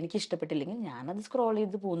കണ്ട് എനിക്ക് ഇഷ്ടപ്പെട്ടില്ലെങ്കിൽ ഞാനത് സ്ക്രോൾ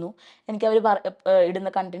ചെയ്ത് പോകുന്നു. എനിക്ക് അവർ ഇടുന്ന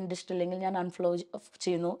കണ്ടന്റ് ഇഷ്ടമില്ലെങ്കിൽ ഞാൻ അൺഫോളോ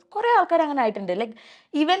ചെയ്യുന്നു. കുറേ ആൾക്കാർ അങ്ങനെ ആയിട്ടുണ്ട്. Like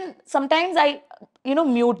even sometimes I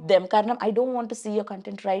mute dum. കാരണം I don't want to see your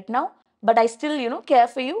content write now, but I still care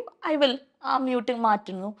for you. I will ആ മ്യൂട്ടിങ്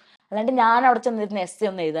മാറ്റുന്നു. അല്ലാണ്ട് ഞാൻ അവിടെ ചെന്നിരുന്ന എസ്സേ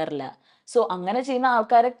ഒന്നും എഴുതാറില്ല. സോ അങ്ങനെ ചെയ്യുന്ന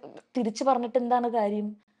ആൾക്കാരെ തിരിച്ചു പറഞ്ഞിട്ട് എന്താണ് കാര്യം?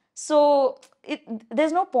 So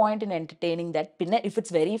there's no point in entertaining that. Pinna if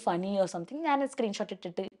it's very funny or something, ഞാൻ സ്ക്രീൻഷോട്ട്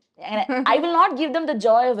ഇട്ടിട്ട് I will not give them the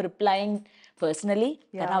joy of replying personally.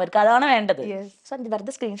 കാരണം അവർക്ക് അതാണ് വേണ്ടത്. സോ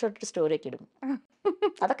വെറുതെ സ്ക്രീൻഷോട്ട് ഇട്ട് സ്റ്റോറി ഒക്കെ ഇടും.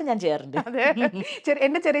 അതൊക്കെ ഞാൻ ചെയ്യാറുണ്ട്.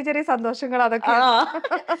 എന്റെ ചെറിയ ചെറിയ സന്തോഷങ്ങൾ അതൊക്കെ.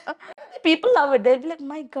 People love it. They'll be like,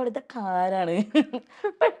 my God, ഇതൊക്കെ ആരാണ്?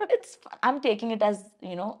 But I'm taking it as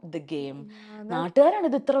the game. നാട്ടുകാരാണ്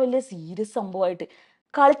ഇത് ഇത്ര വലിയ സീരിയസ് സംഭവമായിട്ട്.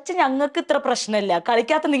 കളിച്ച് ഞങ്ങൾക്ക് ഇത്ര പ്രശ്നമില്ല,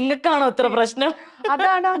 കളിക്കാത്ത നിങ്ങൾക്കാണോ ഇത്ര പ്രശ്നം?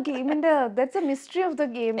 അതാണ് ആ ഗെയിമിന്റെ, that's a mystery of the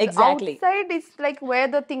game. Exactly. Outside is like where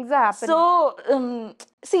the things are happening. So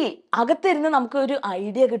see, അകത്തിരുന്ന് നമുക്ക് ഒരു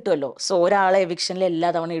ഐഡിയ കിട്ടുമല്ലോ. സോ ഒരാളെ എവിക്ഷനിൽ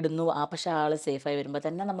എല്ലാ തവണ ഇടുന്നു, പക്ഷെ ആള് സേഫ് ആയി വരുമ്പോ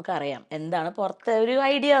തന്നെ നമുക്ക് അറിയാം എന്താണ് പുറത്തെ ഒരു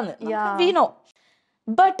ഐഡിയ എന്ന്. We know.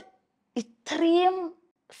 ബട്ട് ഇത്രയും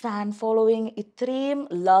ഫാൻ ഫോളോവിങ്, ഇത്രയും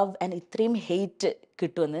ലവ് ആൻഡ് ഇത്രയും ഹെയ്റ്റ്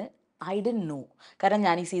കിട്ടുമെന്ന് ഐ ഡിഡ്ന്റ് നോ. കാരണം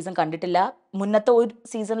ഞാൻ ഈ സീസൺ കണ്ടിട്ടില്ല. മുന്നത്തെ ഒരു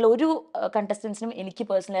സീസണിൽ ഒരു കണ്ടസ്റ്റൻസിനും എനിക്ക്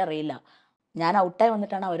പേഴ്സണലി അറിയില്ല. ഞാൻ ഔട്ടായി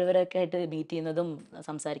വന്നിട്ടാണ് അവരവരൊക്കെ ആയിട്ട് മീറ്റ് ചെയ്യുന്നതും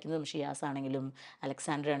സംസാരിക്കുന്നതും. ഷിയാസ് ആണെങ്കിലും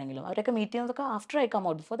അലക്സാണ്ടർ ആണെങ്കിലും അവരൊക്കെ മീറ്റ് ചെയ്യുന്നതൊക്കെ after I come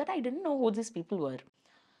out. Before that I didn't know who these people were.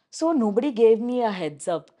 So nobody gave me A heads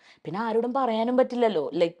up. പിന്നെ ആരോടും പറയാനും പറ്റില്ലല്ലോ,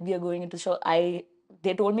 like we are going to show.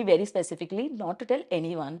 They told me very specifically not to tell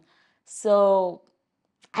anyone. So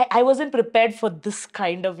I wasn't prepared for this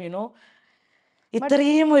kind of,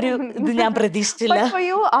 ഇത്രയും ഒരു ഇത് ഞാൻ പ്രതീക്ഷിച്ചില്ല. But for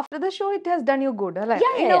you, after the show, it has done you good, right?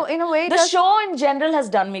 Yeah. In a way, The show in general has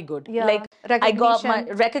done me good. Yeah, Like I got my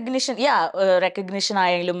recognition. recognition. Recognition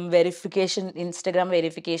ആയാലും verification, Instagram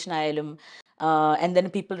verification ആയാലും, and then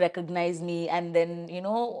people recognize me, and then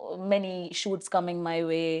many shoots coming my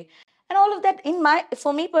way, and all of that.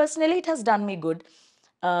 For me personally, it has done me good.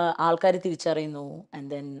 ആൾക്കാർ തിരിച്ചറിയുന്നു, and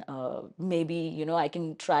then maybe I can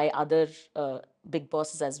try other big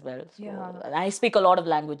bosses as well. So, I speak a lot of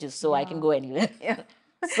languages, so I can go anywhere.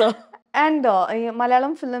 So And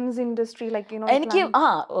Malayalam films industry, like എനിക്ക്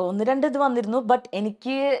ഒന്ന് രണ്ട് ഇത് വന്നിരുന്നു. But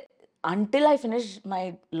എനിക്ക് until I finished my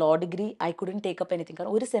law degree, I couldn't take up anything.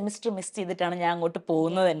 കാരണം ഒരു semester miss ചെയ്തിട്ടാണ് ഞാൻ അങ്ങോട്ട്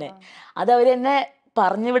പോകുന്നത് തന്നെ. അത് അവരെന്നെ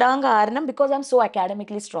പറഞ്ഞു വിടാൻ കാരണം because I M so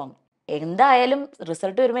academically strong. എന്തായാലും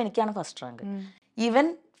റിസൾട്ട് വരുമ്പോൾ എനിക്കാണ് first rank. Even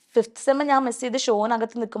 5th sem ഞാൻ മിസ് ചെയ്ത്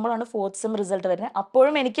ഷോനകത്ത് നിൽക്കുമ്പോഴാണ് 4th സെം റിസൾട്ട് വരുന്നത്.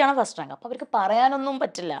 അപ്പോഴും എനിക്കാണ് ഫസ്റ്റ് റാങ്ക്. അപ്പോൾ അവർക്ക് പറയാനൊന്നും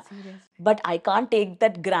പറ്റില്ല. But I can't take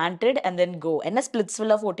that granted and then go. എന്നെ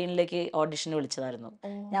സ്പ്ലിറ്റ്സ്വില്ല 14ലേക്ക് ഓഡിഷന് വിളിച്ചതായിരുന്നു.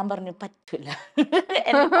 ഞാൻ പറഞ്ഞു പറ്റില്ല,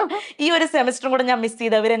 ഈ ഒരു സെമിസ്റ്ററും കൂടെ ഞാൻ മിസ്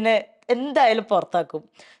ചെയ്ത് അവരെന്നെ എന്തായാലും പുറത്താക്കും.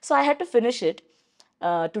 So I had to finish it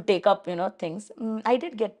to take up things. I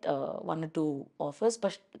did get 1 or 2 offers,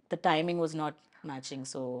 but the timing was not matching.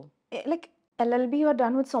 So like LLB, you are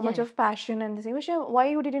done with so much of passion and this. Why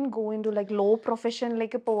you didn't go into like law profession,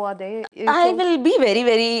 like povade? I will be very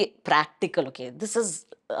very practical. Okay, this is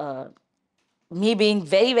me being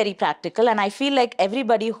very very practical, and I feel like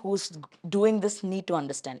everybody who's doing this need to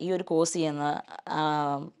understand. ഈ ഒരു course ചെയ്യുന്ന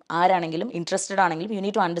ആരാണെങ്കിലും interested ആണെങ്കിലും you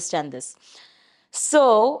need to understand this. So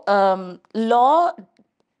law,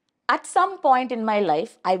 at some point in my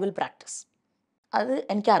life I will practice. അത്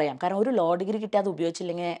എനിക്കറിയാം. കാരണം ഒരു law degree കിട്ടിയാൽ അത്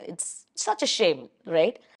ഉപയോഗിച്ചില്ലെങ്കിൽ it's such A shame,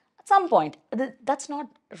 right? At some point that's not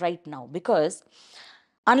right now. Because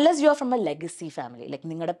unless you are from A legacy family, like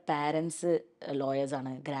നിങ്ങളുടെ parents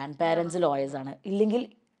ലോയേഴ്സാണ്, grand parents ലോയേഴ്സാണ്, ഇല്ലെങ്കിൽ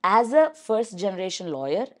as A first generation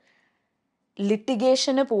lawyer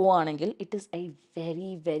ലിറ്റിഗേഷന് പോവുകയാണെങ്കിൽ it is A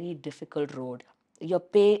very very difficult road. Your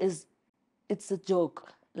pay is it's A joke.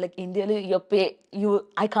 Like India, your pay,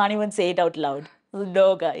 I can't even say it out loud. No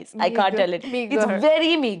guys, I can't tell it. Meager. It's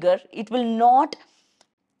very meager. It will not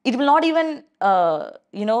even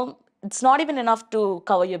it's not even enough to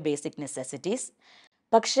cover your basic necessities.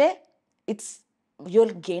 Pakshe,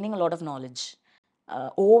 you're gaining a lot of knowledge.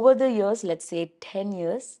 Over the years, let's say 10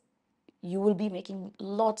 years, you will be making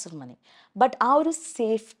lots of money. But our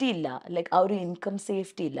safety illa, like our income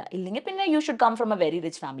safety illa. Illinge pinna you should come from a very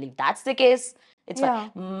rich family. If that's the case, it's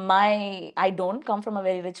fine. I don't come from a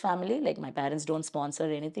very rich family. Like my parents don't sponsor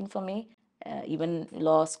anything for me. Even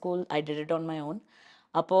law school, I did it on my own.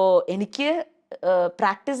 Appo enikku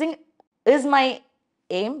practicing is my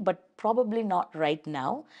aim, but probably not right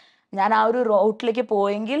now. ഞാൻ ആ ഒരു റൂട്ടിലേക്ക്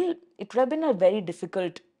പോയെങ്കിൽ it would have been a very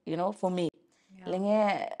difficult, for me.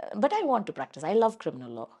 But I want to practice. I love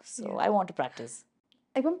criminal law, so I want to practice.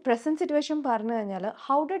 ഇപ്പം present situation പറഞ്ഞു കഴിഞ്ഞാൽ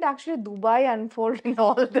how did actually Dubai unfold in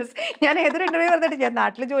all this? ഞാൻ ഏതൊരു interview പറഞ്ഞിട്ട് ഞാൻ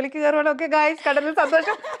നാട്ടിൽ ജോലിക്ക് കയറുവാണോ? Okay guys, കടലിൽ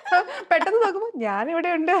സന്തോഷം. പെട്ടെന്ന് നോക്കുമ്പോൾ ഞാൻ ഇവിടെ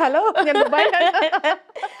ഉണ്ട്, ഹലോ ഞാൻ ദുബായ്.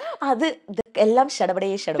 അത് എല്ലാം ഷടപടേ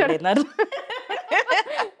എന്നാണ്.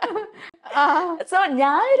 സോ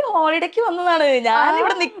ഞാനൊരു ഹോളിഡേക്ക് വന്നതാണ്. ഞാൻ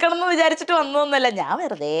ഇവിടെ നിക്കണം എന്ന് വിചാരിച്ചിട്ട് വന്നതൊന്നുമല്ല. ഞാൻ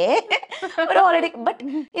വെറുതെ ഒരു ഹോളിഡേ. ബട്ട്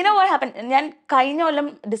വാട്ട് ഹാപ്പൻ, ഞാൻ കഴിഞ്ഞ കൊല്ലം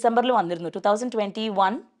ഡിസംബറിൽ വന്നിരുന്നു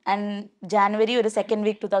 2021, ആൻഡ് ജാനുവരി ഒരു സെക്കൻഡ്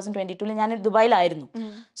വീക്ക് 2022 ഞാൻ ദുബായിലായിരുന്നു.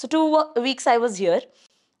 So 2 weeks I was here.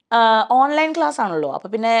 Online class ആണല്ലോ, അപ്പോൾ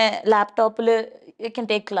പിന്നെ ലാപ്ടോപ്പിൽ you can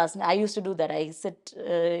take class. I use to do that. I sit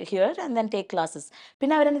here and then take classes.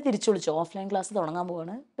 പിന്നെ അവരെന്നെ തിരിച്ചു വിളിച്ചു, ഓഫ്ലൈൻ ക്ലാസ് തുടങ്ങാൻ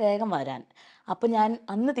പോവാണ്, വേഗം വരാൻ. അപ്പോൾ ഞാൻ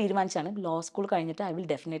അന്ന് തീരുമാനിച്ചാണ് ലോ സ്കൂൾ കഴിഞ്ഞിട്ട് I will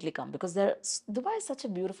definitely come, because Dubai is such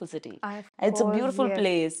A beautiful city. It's A beautiful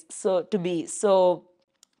place to B. So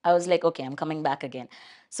I was like okay, I am coming back again.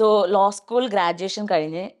 So low school graduation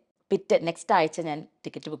കഴിഞ്ഞ് next ആഴ്ച ഞാൻ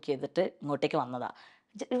ticket book ചെയ്തിട്ട് ഇങ്ങോട്ടേക്ക് വന്നതാണ്.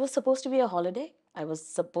 It was supposed to be a holiday. I was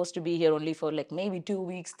supposed to be here only for like maybe 2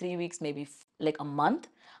 weeks, 3 weeks, maybe like a month.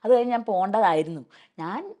 അത് കഴിഞ്ഞ് ഞാൻ പോകേണ്ടതായിരുന്നു.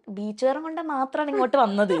 ഞാൻ ബീച്ച് വെയറും കൊണ്ട് മാത്രമാണ് ഇങ്ങോട്ട്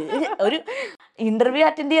വന്നത്. ഒരു ഇന്റർവ്യൂ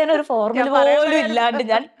അറ്റൻഡ് ചെയ്യാൻ ഒരു ഫോർമൽ പോലും ഇല്ലാണ്ട്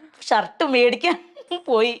ഞാൻ ഷർട്ട് മേടിക്കാൻ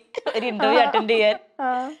പോയി ഒരു ഇന്റർവ്യൂ അറ്റൻഡ് ചെയ്യാൻ.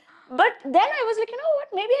 But then I was like, what,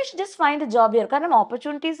 maybe I should just find a job here. കാരണം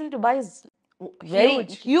opportunities in Dubai is very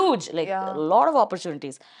huge, like a lot of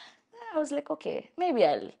opportunities. I was like, okay, maybe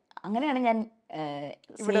I'll. അങ്ങനെയാണ് ഞാൻ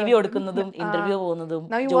C V കൊടുക്കുന്നതും interview പോകുന്നതും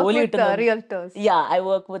Now you work ജോലി with കിട്ടുന്നതും. realtors. Yeah, I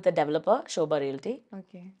work with a developer, Shobha Realty.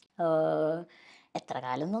 Okay. എത്ര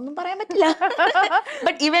കാലം എന്നൊന്നും പറയാൻ പറ്റില്ല.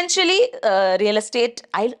 But eventually, real estate,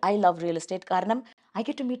 I love real estate കാരണം I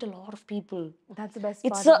get to meet a lot of people. That's the best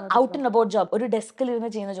It's part a about out and about job. ഒരു ഡെസ്കിൽ ഇരുന്ന്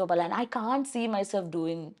ചെയ്യുന്ന ജോബല്ല. And I can't see myself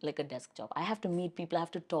doing like a desk job. I have to meet people, I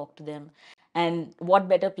have to talk to them. And what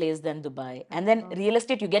better place than Dubai? And then real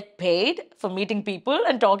estate, you get paid for meeting people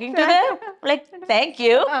and talking to them. Like, thank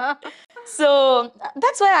you. So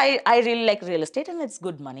that's why I really like real estate, and it's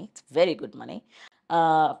good money. It's very good money.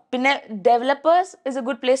 പിന്നെ developers is A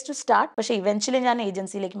good place to start. പക്ഷേ eventually ഞാൻ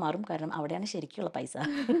ഏജൻസിയിലേക്ക് മാറും, കാരണം അവിടെയാണ് ശരിക്കുള്ള പൈസ.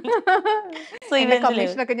 So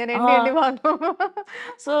കമ്മീഷനൊക്കെ ഞാൻ എണ്ണി വാങ്ങും.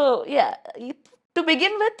 So yeah, to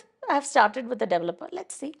begin with I have started with a developer.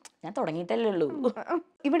 Let's see. ഞാൻ തുടങ്ങിയിട്ടല്ലേ ഉള്ളൂ.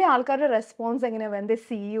 ഇവിടെ ആൾക്കാരുടെ റെസ്പോൺസ് എങ്ങനെയാ when they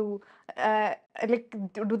see you? Like,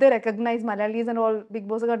 do they recognize Malayalis and all? Big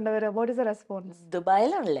Boss കണ്ടവര്, what is the response?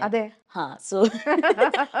 ദുബായിലാണല്ലേ? അതെ. So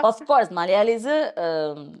of course Malayalis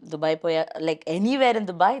Dubai പോയ like anywhere in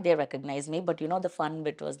Dubai they recognize me, but you know the fun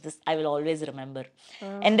bit was this, I will always remember.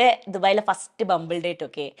 എൻ്റെ ദുബായിലെ first Bumble date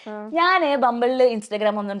ഒക്കെ ഞാൻ ബംബിളിൽ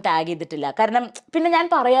Instagram ഒന്നും tag ചെയ്തിട്ടില്ല, കാരണം പിന്നെ ഞാൻ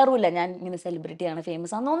പറയാറുമില്ല ഞാൻ ഇങ്ങനെ സെലിബ്രിറ്റി ആണ്,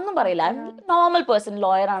 ഫേമസ് ആണെന്ന് ഒന്നും പറയില്ല. നോർമൽ പേഴ്സൺ,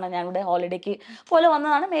 ലോയർ ആണ്, ഞാൻ ഇവിടെ ഹോളിഡേക്ക് പോലെ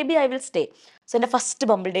വന്നതാണ്, may be I will stay. So എൻ്റെ ഫസ്റ്റ്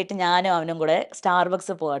ബംബിൾ ഡേറ്റ് ഞാനും അവനും കൂടെ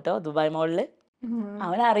സ്റ്റാർബക്സ് പോകാട്ടോ ദുബായ് മോളിൽ.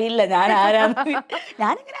 അവനറിയില്ല ഞാൻ ആരാന്ന്.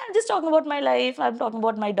 ഞാനിങ്ങനെ just talking about my life, I am talking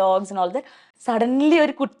about my dogs and all that. Suddenly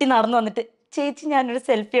ഒരു കുട്ടി നടന്നു വന്നിട്ട്, ചേച്ചി ഞാനൊരു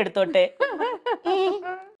സെൽഫി എടുത്തോട്ടെ,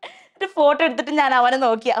 ഒരു ഫോട്ടോ എടുത്തിട്ട് ഞാൻ അവനെ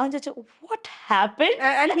നോക്കി. അവൻ ചോദിച്ചു, what happened?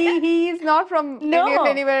 And he is not from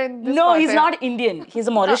anywhere in this No, part, he's not Indian, he's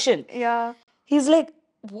a Mauritian. Yeah. He's like,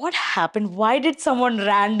 what happened? Why did someone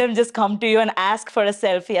random just come to you and ask for a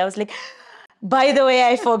selfie? I was like, by the way,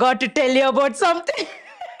 I forgot to tell you about something.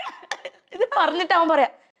 ഇത് പറഞ്ഞിട്ട് അവൻ പറയാ,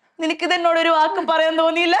 നിനക്കിത് എന്നോടൊരു വാക്ക് പറയാൻ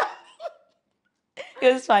തോന്നിയില്ല. It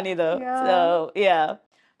was funny though. Yeah. So yeah,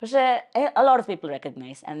 പക്ഷേ a lot of people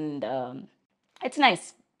recognize, and it's nice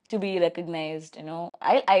to be recognized, you know.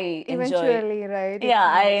 I enjoy. Eventually, right? Yeah,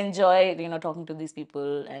 I enjoy, you know, talking to these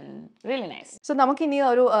people, and really nice. So നമുക്ക് ഇനി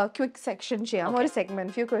ഒരു quick section ചെയ്യാം, ഒരു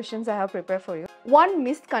segment. Few questions I have prepared for you. One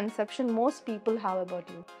misconception most people have about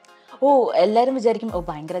you. എല്ലാവരും വിചാരിക്കും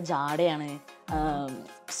ഭയങ്കര ജാടയാണ്,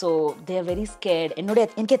 so they are very scared.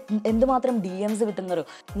 എനിക്ക് എന്തുമാത്രം DMs കിട്ടുന്നവരോ,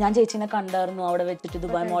 ഞാൻ ചേച്ചിനെ കണ്ടായിരുന്നു അവിടെ വെച്ചിട്ട്,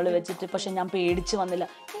 ദുബായ് മോളിൽ വെച്ചിട്ട്, പക്ഷെ ഞാൻ പേടിച്ച് വന്നില്ല.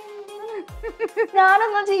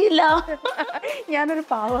 ഞാനൊന്നും ചെയ്യില്ല, ഞാനൊരു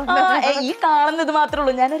പാവമാണ്. ഈ കാണുന്നത് മാത്രമേ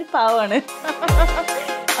ഉള്ളൂ, ഞാനൊരു പാവമാണ്.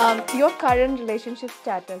 Your current relationship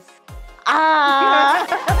status?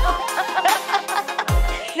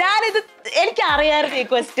 ഞാനിത് എനിക്കറിയാമായിരുന്നു ഈ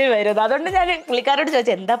ക്വസ്റ്റ്യൻ വരുന്നത്, അതുകൊണ്ട് ഞാൻ പുള്ളിക്കാരോട്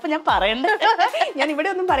ചോദിച്ചു എന്താ ഞാൻ പറയണ്ടത്. ഞാൻ ഇവിടെ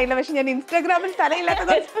ഒന്നും പറയില്ല, പക്ഷെ ഞാൻ ഇൻസ്റ്റാഗ്രാമിൽ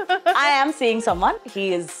സ്ഥലമില്ലാത്തത്. I am seeing someone, he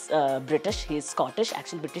is British, he is Scottish.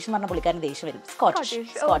 Actually British എന്ന് പറഞ്ഞ പുള്ളിക്കാരൻ ദേഷ്യം വരും. Scottish.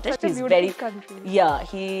 He's very, yeah,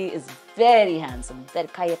 he is very handsome.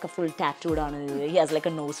 കൈയൊക്കെ ഫുൾ tattooed ആണ്, he has like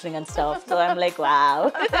a nose ring and stuff. So I'm like, wow.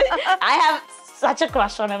 I have such a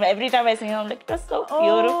crush on him. Every time I see him I'm like, you're so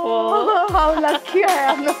beautiful. Oh, how lucky I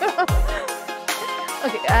am.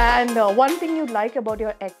 Okay, and one thing you like about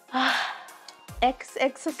your ex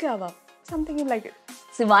okay avam, something you like it.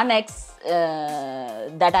 See, one ex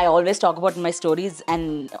that I always talk about in my stories and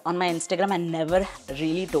on my Instagram, I never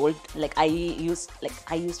really told. Like I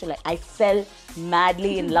used to I fell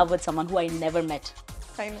madly in love with someone who I never met.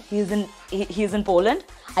 I know. He's in Poland.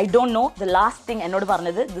 I don't know. The last thing ennodu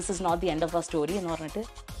parnathu, this is not the end of our story ennu parnittu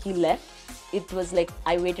he left. It was like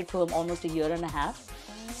I waited for him almost a year and a half.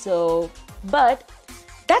 So, but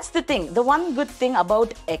that's the thing. The one good thing about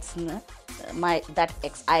ex, that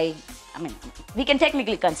ex, I mean, we can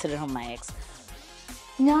technically consider him my ex.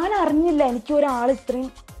 ഞാൻ അറിഞ്ഞില്ല എനിക്ക് ഒരാൾ ഇത്രയും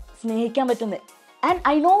സ്നേഹിക്കാൻ പറ്റുന്നത്. And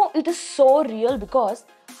I know it is so real because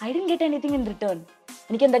I didn't get anything in return.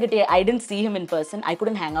 എനിക്ക് എന്താ കിട്ടിയ? I didn't see him in person. I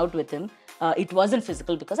couldn't hang out with him. It wasn't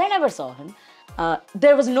physical because I never saw him.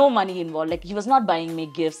 There was no money involved. Like he was not buying me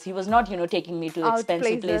gifts. He was not, you know, taking me to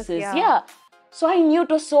expensive places. Yeah. So I knew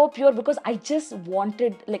it was so pure because I just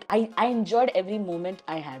wanted, like, I enjoyed every moment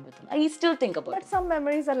I had with him. I still think about it. But some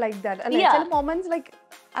memories are like that. Like, some moments like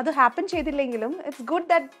adu happen cheyidillengilum, it's good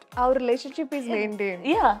that our relationship is maintained.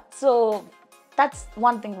 Yeah. So that's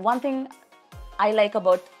one thing. One thing I like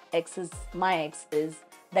about my ex is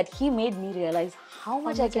that he made me realize how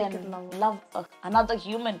much I can love another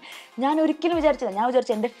human. ഞാൻ ഒരിക്കലും വിചാരിച്ചില്ല. ഞാൻ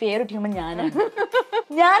വിചാരിച്ചു എൻ്റെ favourite human ഞാനാണ്.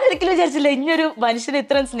 ഞാൻ ഒരിക്കലും വിചാരിച്ചില്ല ഇനിയൊരു മനുഷ്യനെ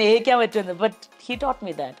ഇത്രയും സ്നേഹിക്കാൻ പറ്റുമെന്ന്. But he taught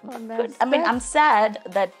me that. I mean, I'm sad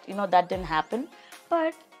that, you know, that didn't happen.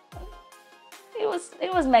 But it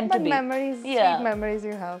was meant to be. But memories, sweet memories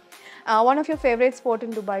you have. One of your favorite spot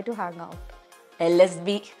in Dubai to hang out? LSB.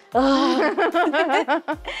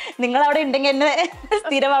 നിങ്ങൾ അവിടെ ഉണ്ടെങ്കിൽ എന്നെ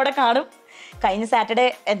സ്ഥിരം അവിടെ കാണും. കഴിഞ്ഞ Saturday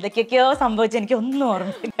എന്തൊക്കെയൊക്കെയോ സംഭവിച്ചു, എനിക്ക് ഒന്നും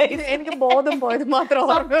ഓർമ്മയില്ല. എനിക്ക് ബോധം പോയത് മാത്രം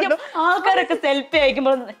ഓർമ്മയുള്ളൂ. ആൾക്കാരൊക്കെ സെൽഫി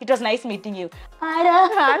അയക്കുമ്പോൾ it was nice meeting you.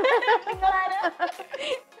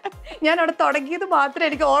 ഞാൻ അവിടെ തുടങ്ങിയത് മാത്രമേ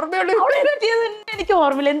എനിക്ക് ഓർമ്മയുള്ളൂ. എനിക്ക്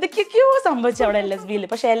ഓർമ്മയില്ല, എന്തൊക്കെയൊക്കെയോ സംഭവിച്ചു അവിടെ LSB.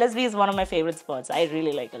 പക്ഷെ LSB is one of my favorite spots. I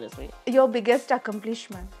really like LSB. Your biggest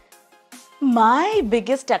accomplishment? My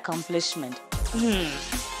biggest accomplishment,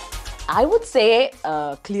 I would say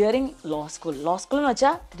clearing law school. Law school എന്ന്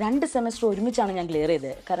വെച്ചാൽ 2 സെമസ്റ്റർ ഒരുമിച്ചാണ് ഞാൻ ക്ലിയർ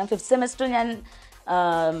ചെയ്തത്. കാരണം 5th സെമസ്റ്റർ ഞാൻ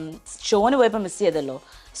ഷോന് പോയപ്പോൾ മിസ് ചെയ്തല്ലോ.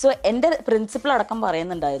 സോ എൻ്റെ പ്രിൻസിപ്പൾ അടക്കം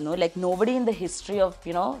പറയുന്നുണ്ടായിരുന്നു, like nobody in the history of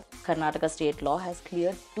Karnataka state law has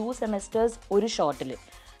clear 2 semesters ഒരു ഷോട്ടിൽ.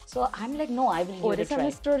 So I M like no, I will ഒരു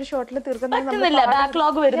സെമസ്റ്റർ ഒരു ഷോട്ടിൽ പറ്റുന്നില്ല,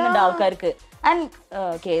 ബാക്ക്ലോഗ് വരുന്നുണ്ട് ആൾക്കാർക്ക്. ആൻഡ്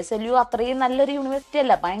KSLU അത്രയും നല്ലൊരു യൂണിവേഴ്സിറ്റി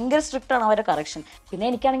അല്ല, ഭയങ്കര സ്ട്രിക്റ്റ് ആണ് അവരുടെ കറക്ഷൻ. പിന്നെ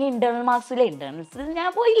എനിക്കാണെങ്കിൽ ഇന്റേണൽ മാർക്സിലെ ഇന്റേണൽസിൽ ഞാൻ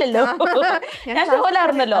പോയില്ലല്ലോ, ഞാൻ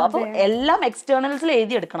ഷോയിലായിരുന്നല്ലോ. അപ്പൊ എല്ലാം എക്സ്റ്റേണൽസിൽ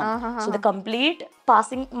എഴുതിയെടുക്കണം. So the complete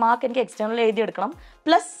passing mark എനിക്ക് external എഴുതിയെടുക്കണം,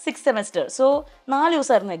 plus 6th semester. So 4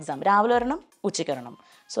 ദിവസമായിരുന്നു എക്സാം. രാവിലെ ഒരെണ്ണം, ഉച്ചയ്ക്ക് ഒരെണ്ണം.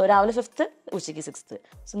 സോ രാവിലെ 5th, ഉച്ചയ്ക്ക് 6th.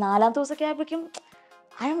 സോ 4ാമത്തെ ദിവസമൊക്കെ ആയപ്പോഴേക്കും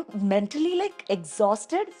I am mentally like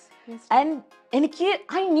exhausted. And എനിക്ക്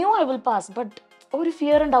I knew I will pass, but ഒരു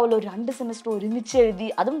ഫിയർ ഉണ്ടാവുമല്ലോ, 2 സെമസ്റ്റർ ഒരുമിച്ച് എഴുതി,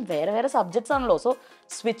 അതും വേറെ വേറെ സബ്ജക്ട്സ് ആണല്ലോ. So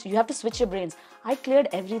you have to switch your brains. I cleared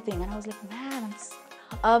everything and I was like, man,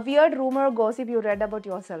 a weird rumor or gossip you read about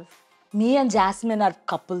yourself? Me and Jasmine are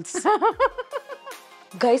couples.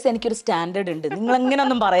 Guys, എനിക്കൊരു standard ഉണ്ട്, നിങ്ങൾ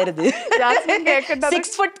അങ്ങനെയൊന്നും പറയരുത്. 6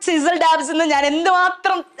 foot sizzle dabs എന്ന് ഞാൻ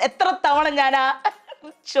എന്തുമാത്രം എത്ര തവണ ഞാൻ ആ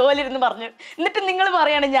ഷോയിലിരുന്ന് പറഞ്ഞു. എന്നിട്ട് നിങ്ങൾ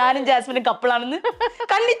പറയാണ് ഞാനും ജാസ്മിനും കപ്പിളാണെന്ന്.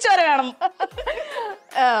 കണ്ണിച്ചോര വേണം.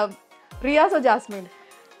 റിയാസോ ജാസ്മിൻ?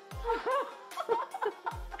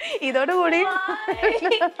 ഇതോടുകൂടി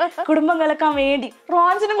കുടുംബം കലക്കാൻ വേണ്ടി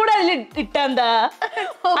റോൺസിനും കൂടെ അതിൽ ഇട്ടെന്താ,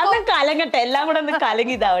 അന്ന് കലങ്ങട്ടെ, എല്ലാം കൂടെ ഒന്ന്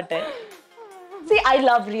കലങ്ങി ഇതാവട്ടെ. See, I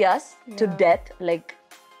love Riyas to death. Like,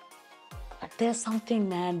 there's something,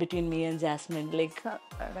 man, between me and Jasmine. Like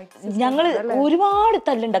ഞങ്ങൾ ഒരുപാട്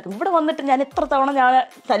തല്ലുണ്ടാക്കും. ഇവിടെ വന്നിട്ട് ഞാൻ എത്ര തവണ ഞാൻ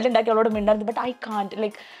തല്ലുണ്ടാക്കി അവളോട് മിണ്ടായിരുന്നു. But I can't.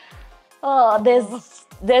 Like,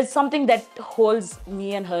 there's something that holds me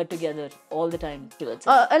and her together all the time.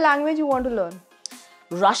 A language you want to learn?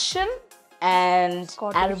 Russian and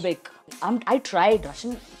Scottish. Arabic. I tried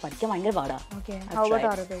Russian. പഠിക്കാൻ ഭയങ്കര പാടാ. Okay. How about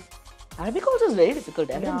Arabic? Arabic also is very difficult.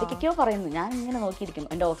 എന്തൊക്കെയോ പറയുന്നു, ഞാൻ ഇങ്ങനെ നോക്കിയിരിക്കും.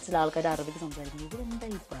 എൻ്റെ ഓഫീസിലെ ആൾക്കാർ അറബിക്ക് സംസാരിക്കുന്നു, ഇവരെന്താ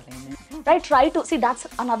ഈ പറയുന്നത്. I try to see, that's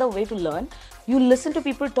another way to learn. You listen to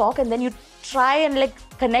people talk and then you try and like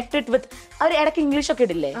connect it with, അവർ ഇടയ്ക്ക് ഇംഗ്ലീഷ് ഒക്കെ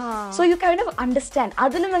ഇടില്ലേ, so you kind of understand.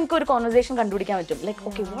 അതിൽ നിങ്ങൾക്ക് ഒരു കോൺവെർസേഷൻ കണ്ടുപിടിക്കാൻ പറ്റും. Like,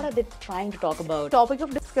 okay, what are they trying to talk about? Topic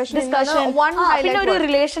of discussion. One പിന്നെ ഒരു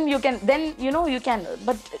relation you can, then you can,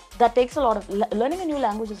 but that takes a lot of learning a new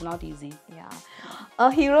language is not easy. Yeah. A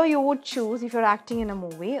hero you would choose if you're acting in a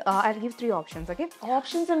movie. I'll give 3 options, okay?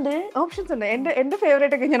 Options ഉണ്ട്. എൻ്റെ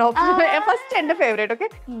favourite ഒക്കെ ഞാൻ option. First എൻ്റെ favourite, okay?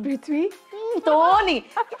 Prithvi. തോന്നി.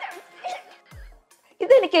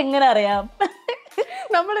 ഇതെനിക്ക് എങ്ങനെ അറിയാം?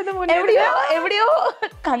 നമ്മളിത് എവിടെയോ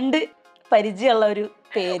കണ്ട് പരിചയമുള്ള ഒരു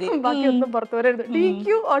പേര്. ബാക്കി ഒന്നും പുറത്തു വരരുത്.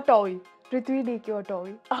 DQ or Toy? Prithvi, DQ or Toy?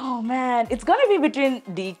 Oh man, it's gonna be between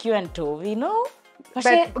DQ and Toy, no?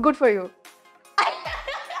 But good for you.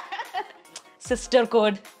 Sister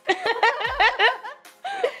code.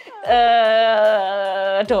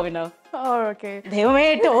 Tovino. ദൈവമേ,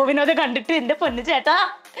 ടോവിനോത് കണ്ടിട്ട് എന്റെ പൊന്നു ചേട്ടാ,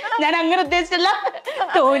 ഞാൻ അങ്ങനെ ഉദ്ദേശിച്ചില്ല.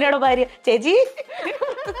 ടോവിനോടെ ഭാര്യ ചേച്ചി.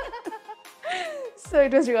 So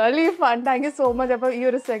it was really fun. Thank you so much. അപ്പോൾ ഈ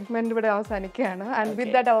ഒരു സെഗ്മെന്റ് ഇവിടെ അവസാനിക്കുകയാണ്. And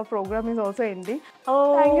with that our program is also ending.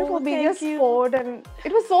 Thank you for being a sport and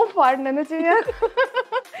it was so fun. എന്ന് വെച്ചാൽ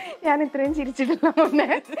ഞാൻ ഇത്രയും ചിരിച്ചിട്ടില്ല,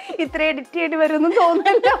 ഇത്രയും എഡിറ്റ് ചെയ്യേണ്ടി വരുമെന്ന്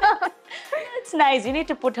തോന്നുന്നില്ല. It's nice. You need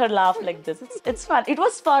to put her laugh like this. It's fun. It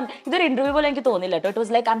was fun. ഇതൊരു interview പോലെ എനിക്ക് തോന്നില്ല കേട്ടോ. It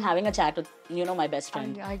was like I'm having a chat with my best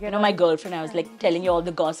friend, my girlfriend. I was like telling you all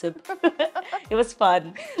the gossip. It was fun.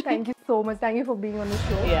 Thank you so much. Thank you for being on the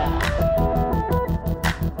show. Yeah.